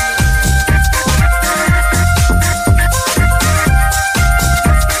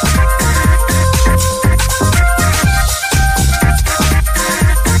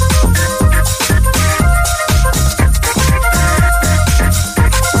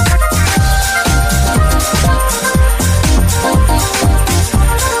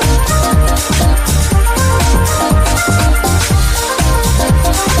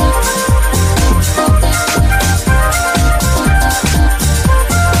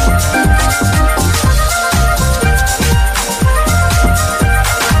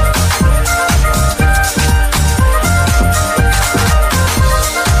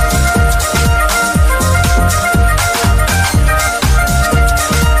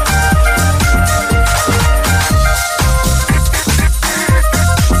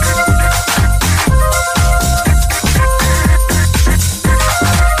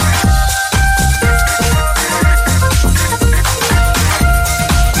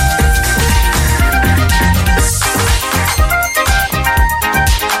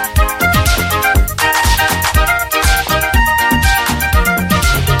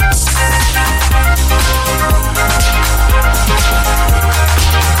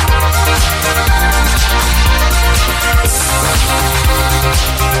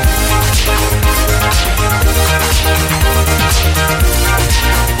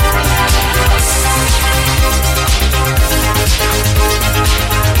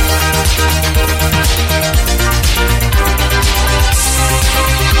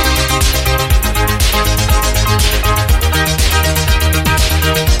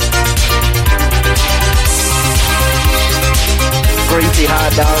 Greasy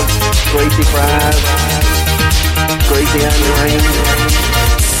hot dogs, greasy fries, greasy onion rings.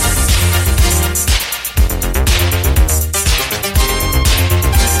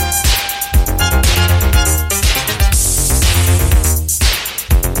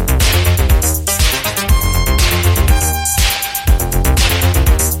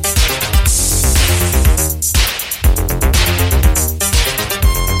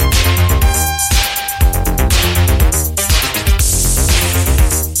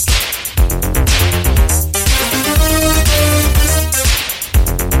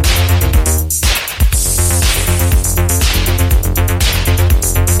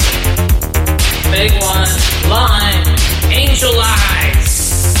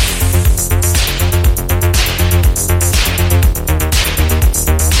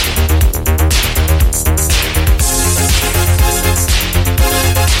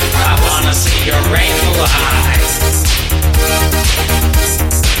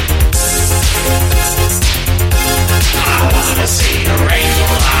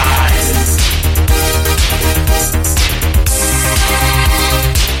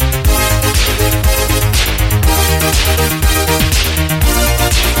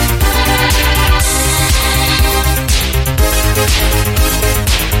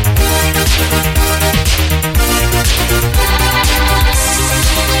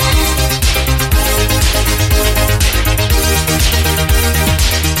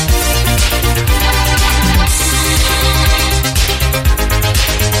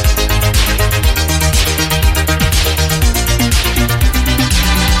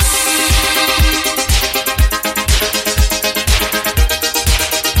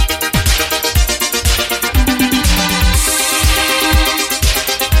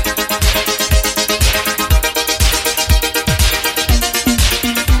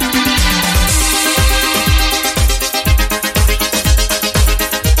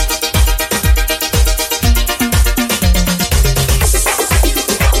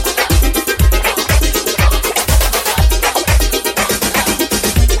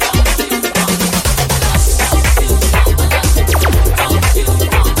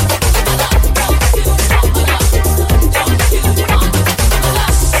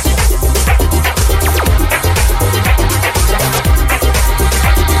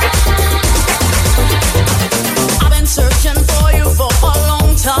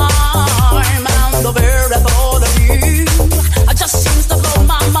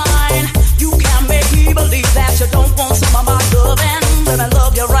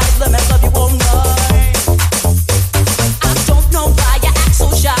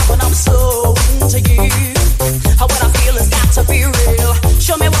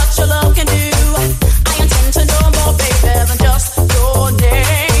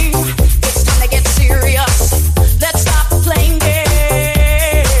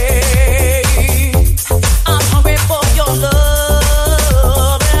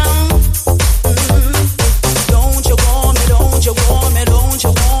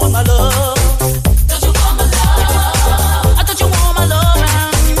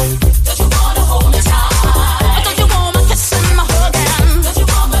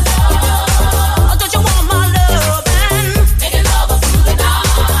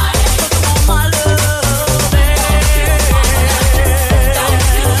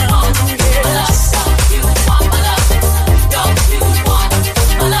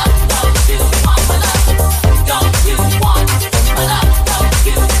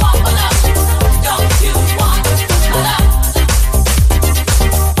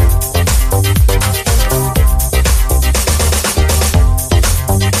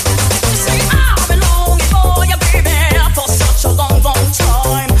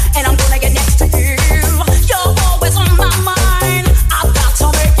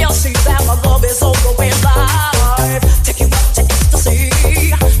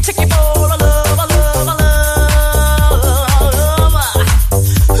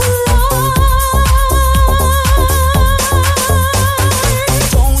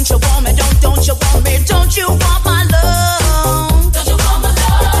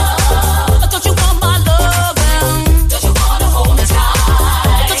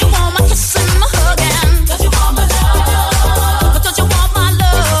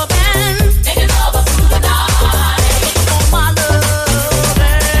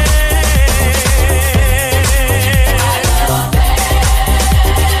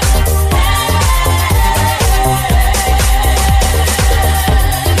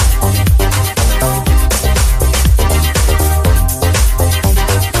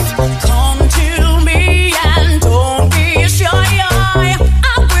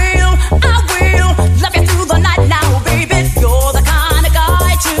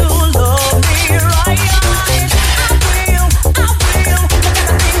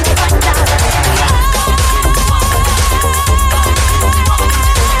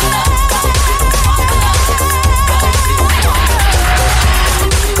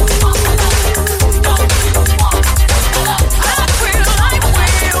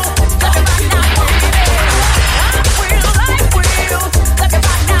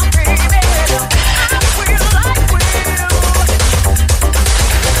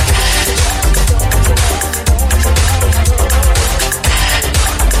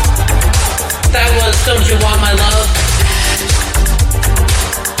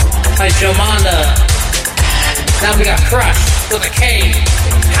 Jomanda. Now we got Crush with a K.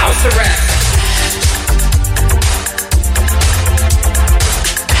 House Arrest.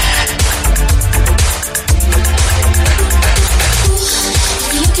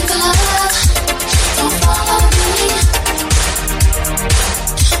 Looking for love, don't follow me.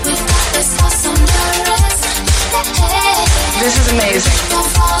 We've got this house under arrest. Hey, This is amazing. don't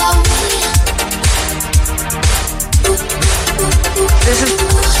follow me. This is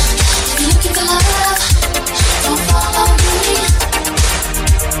Looking for love, don't follow me.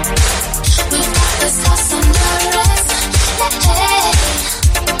 We've got this house under arrest. Hey,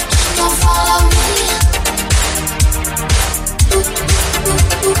 don't follow me.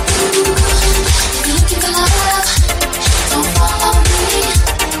 Looking for love, don't follow me.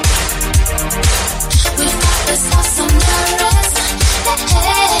 We've got this house under arrest.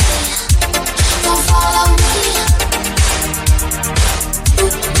 Hey, don't follow me.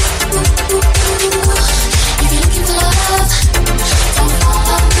 If you're looking for love, don't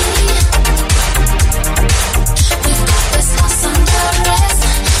follow me. We've got this house under arrest.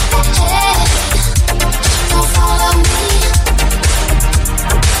 Hey, don't follow me.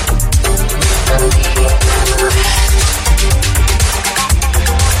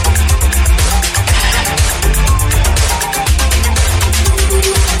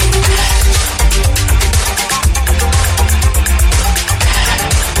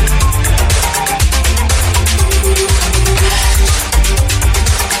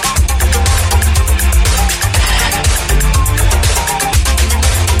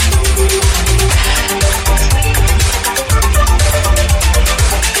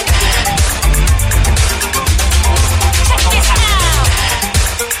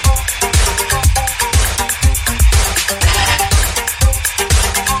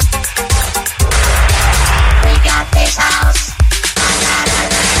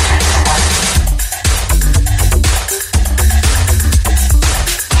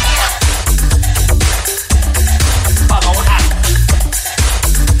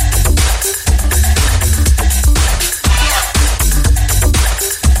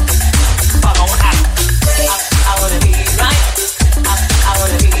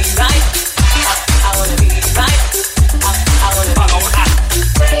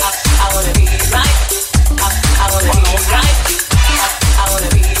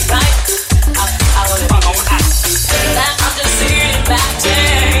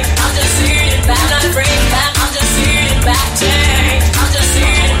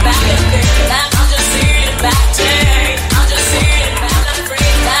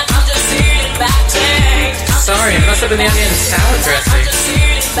 Sorry, it must have been the onion salad dressing.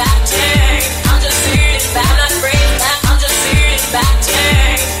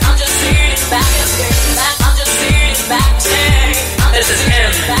 This is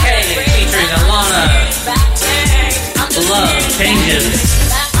MK featuring Alana. Love changes.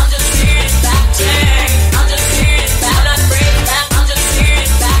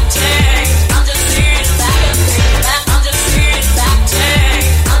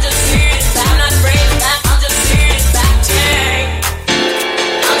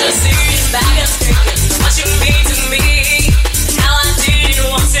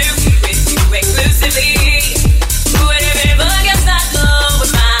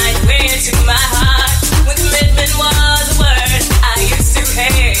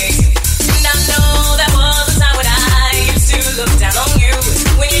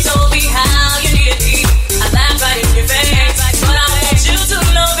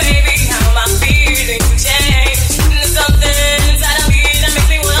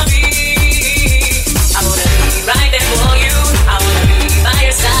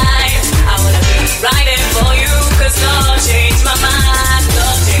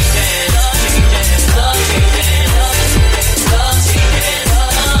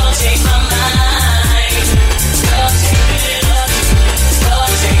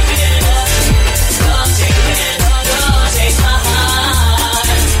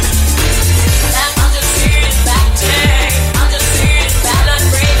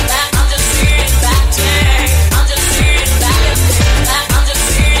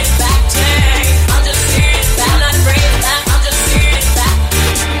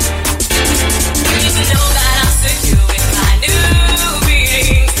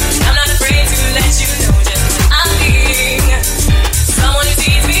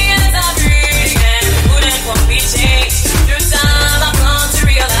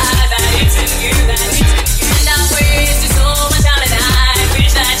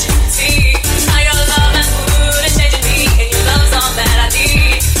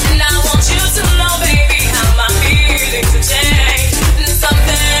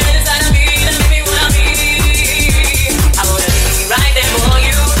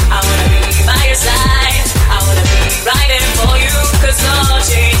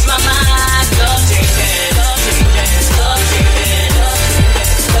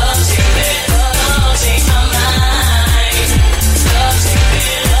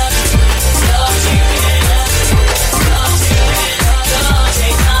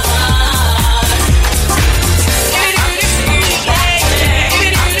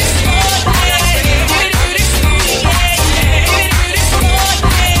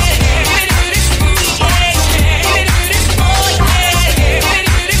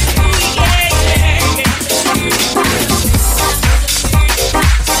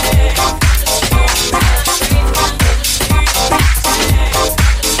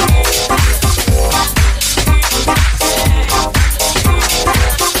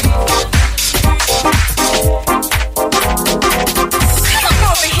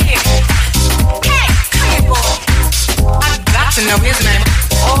 man.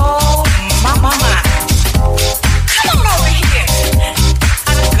 Oh, my. Come on over here.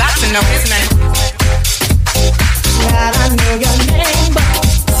 I got to know his name. God, I know your name, but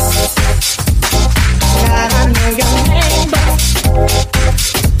God, I know your name, but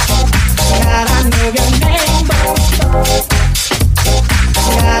God, I know your name, but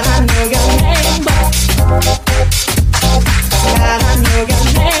God, I know your name, but God, I know your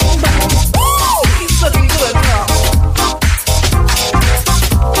name, but woo, he's looking good, girl.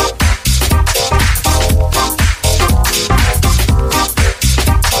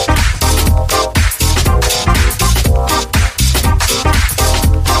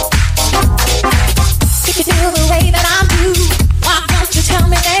 If you feel the way that I do, why don't you tell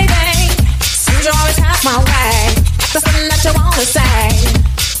me, baby? Seems you always have my way. There's something that you wanna say.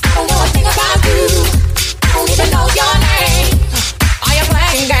 I don't know a thing about you. I don't even know your name. Are you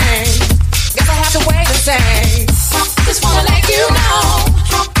playing games? Guess I have to wait and say. Just wanna let you know.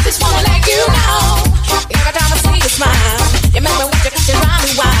 Just wanna let you know. Every time I see you smile, you make me want you 'cause you drive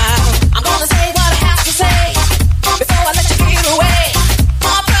me wild. I'm gonna say what I have to say before I let you get away.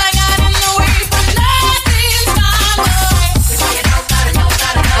 I'm playing out in the way, but nothing's my way. Before you know, gotta know, I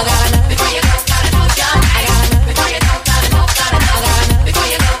gotta know. Before you go, gotta know your name. I gotta know. Before you know, gotta know, I gotta know. Before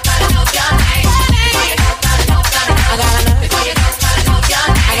you go, gotta know your name. Before you go, gotta know, I gotta know. Before you go, gotta know your name.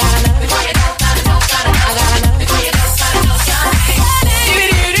 I gotta know. Before you go, gotta know, I gotta know. Before you go, gotta know your name.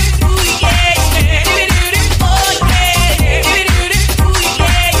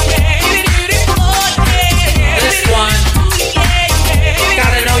 This one,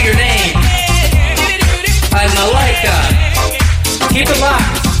 gotta know your name. I'm Malika. Keep it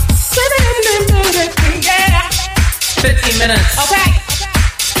locked. 15 minutes. Okay.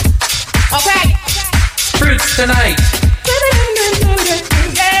 Fruits tonight.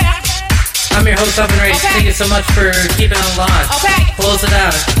 I'm your host, ovenrake. Thank you so much for keeping it locked. Okay. Close it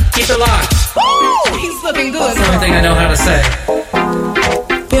out. Keep it locked. Ooh, he's looking good. That's the only thing I know how to say.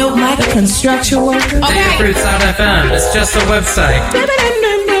 Built like a construction worker. DataFruits.fm. It's just a website.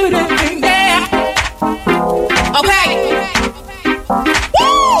 Okay.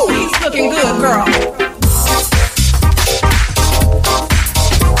 Woo! He's looking good, girl.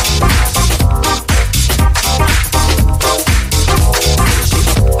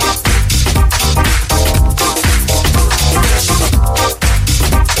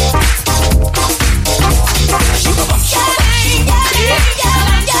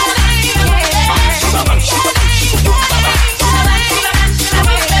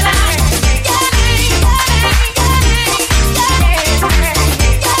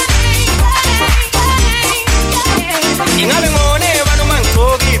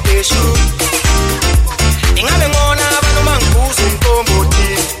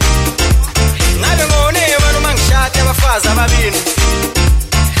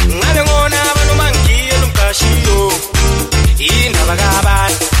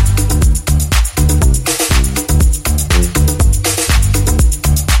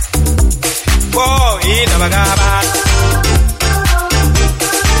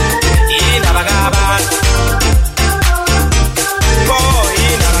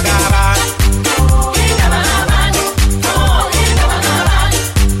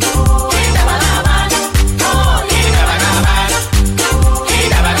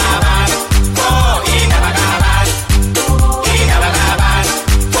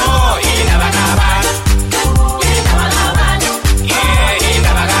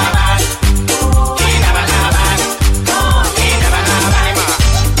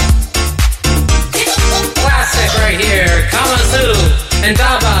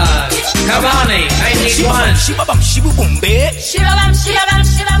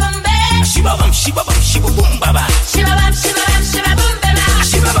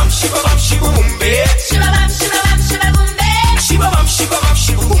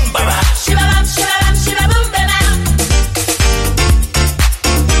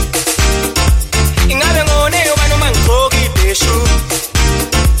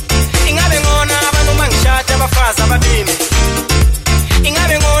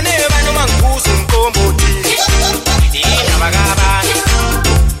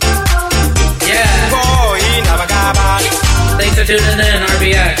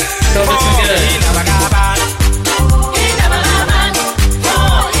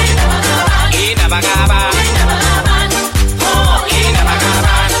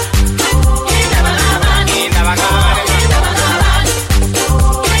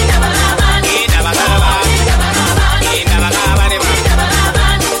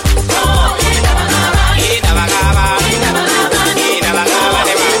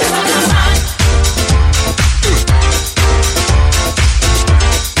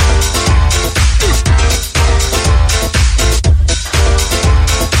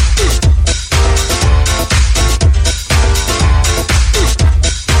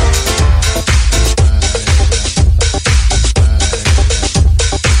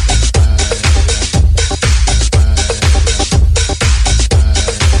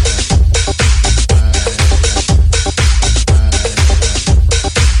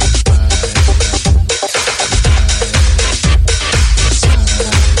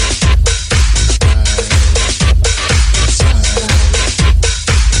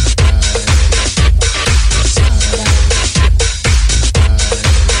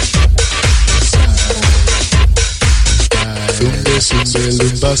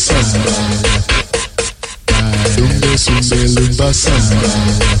 samba. Lumbe sumbe lumba samba.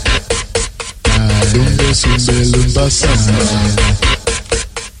 Lumbe sumbe lumba samba.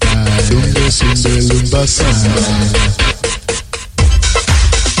 Lumbe sumbe lumba samba.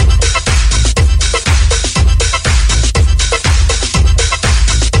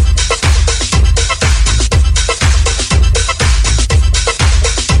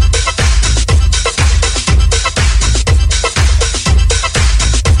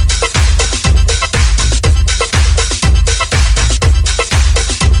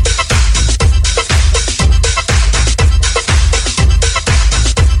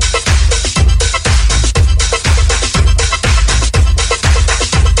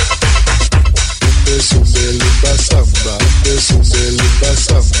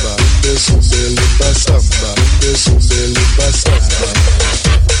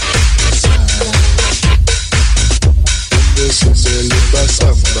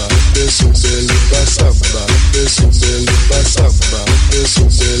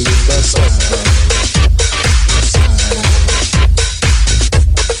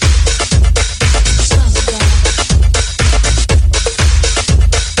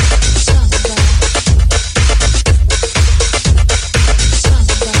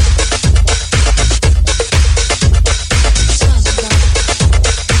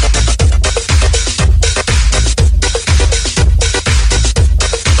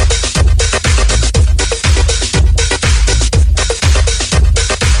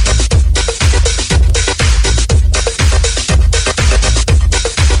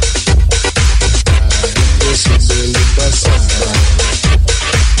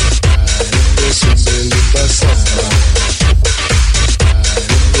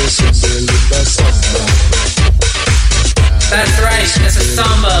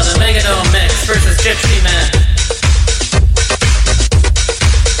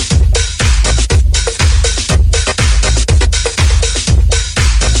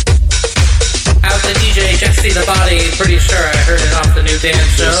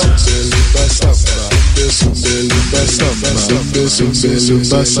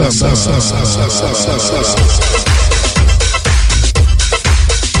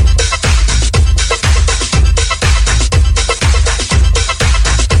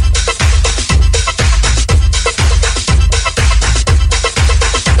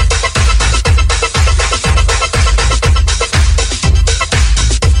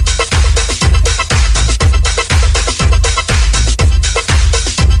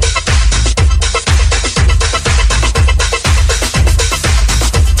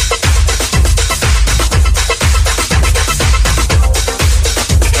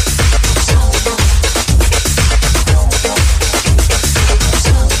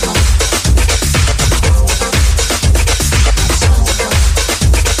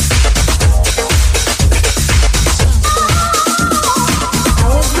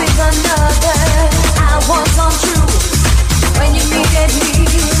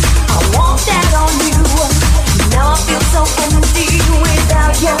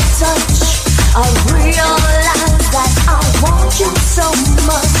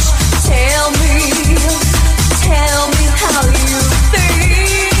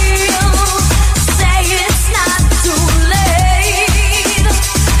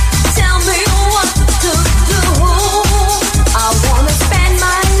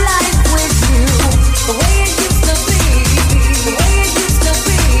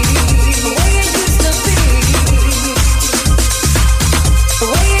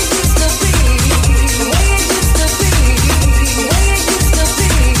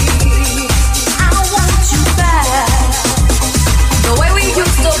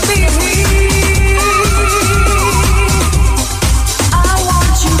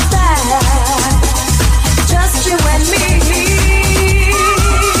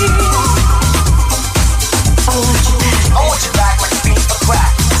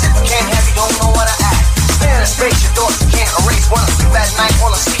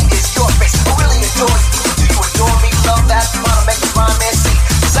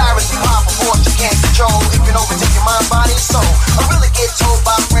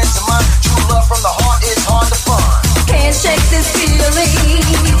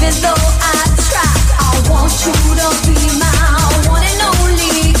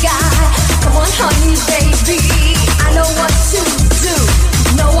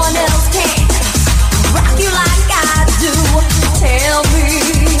 Tell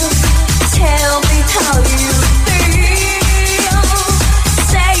me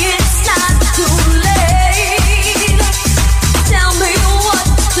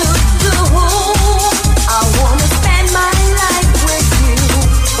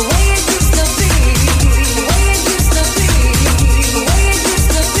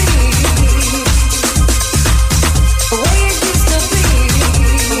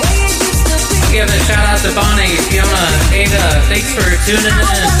tuning in.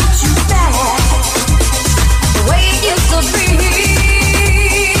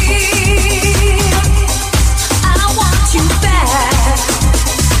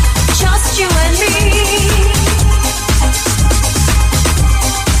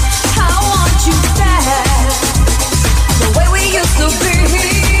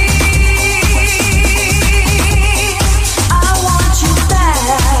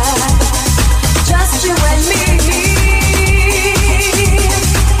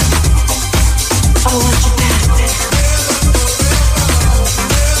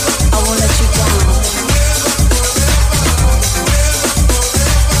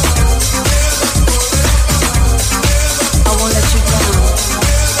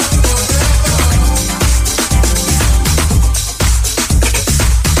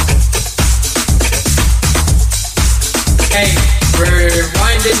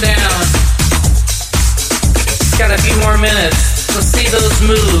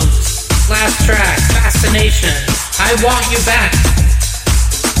 Moves. Last track, Fascination. I Want You Back.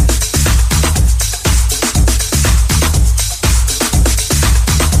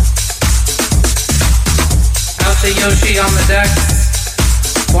 Out to Yoshi on the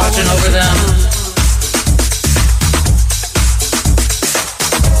decks, watching over them.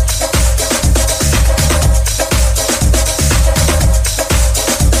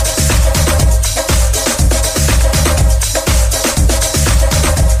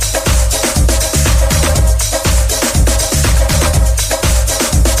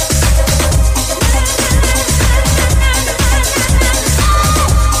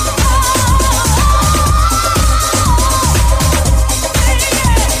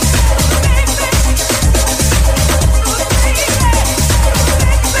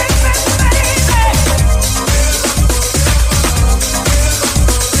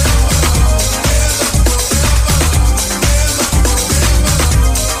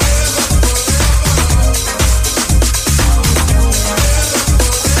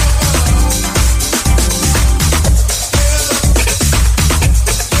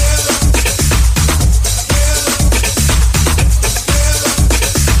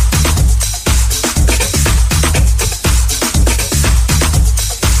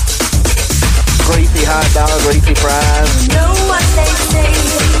 Greasy fries. Know what they say,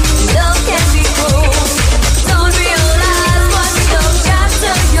 love can be cruel. Don't realize what you've got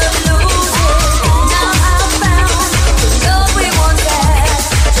till you lose it. Now I found the love we once had.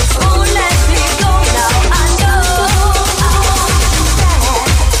 Just won't let me go. Now I know I want you back,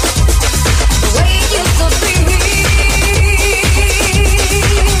 the way it used to be.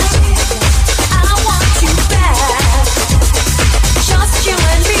 I want you back, just you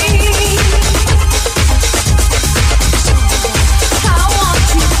and me.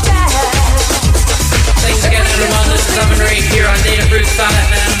 Ovenrake here on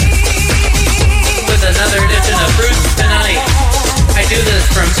DataFruits.fm with another edition of Fruits Tonight. I do this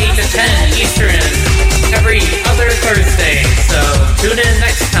from 8 to 10 Eastern every other Thursday, so tune in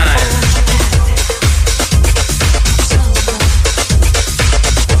next time.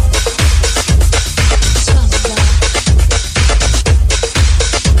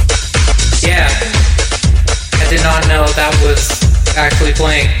 Yeah, I did not know that was actually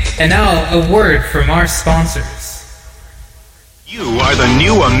playing. And now a word from our sponsors. You are the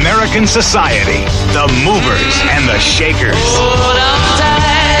new American society, the movers and the shakers. Hold on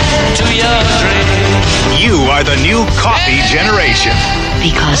tight to your drink. You are the new coffee generation.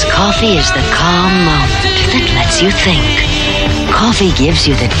 Because coffee is the calm moment that lets you think. Coffee gives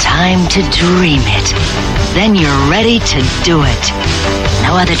you the time to dream it. Then you're ready to do it.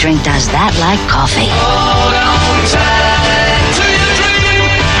 No other drink does that like coffee. Hold on tight to your drink.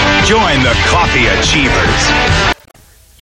 Join the coffee achievers.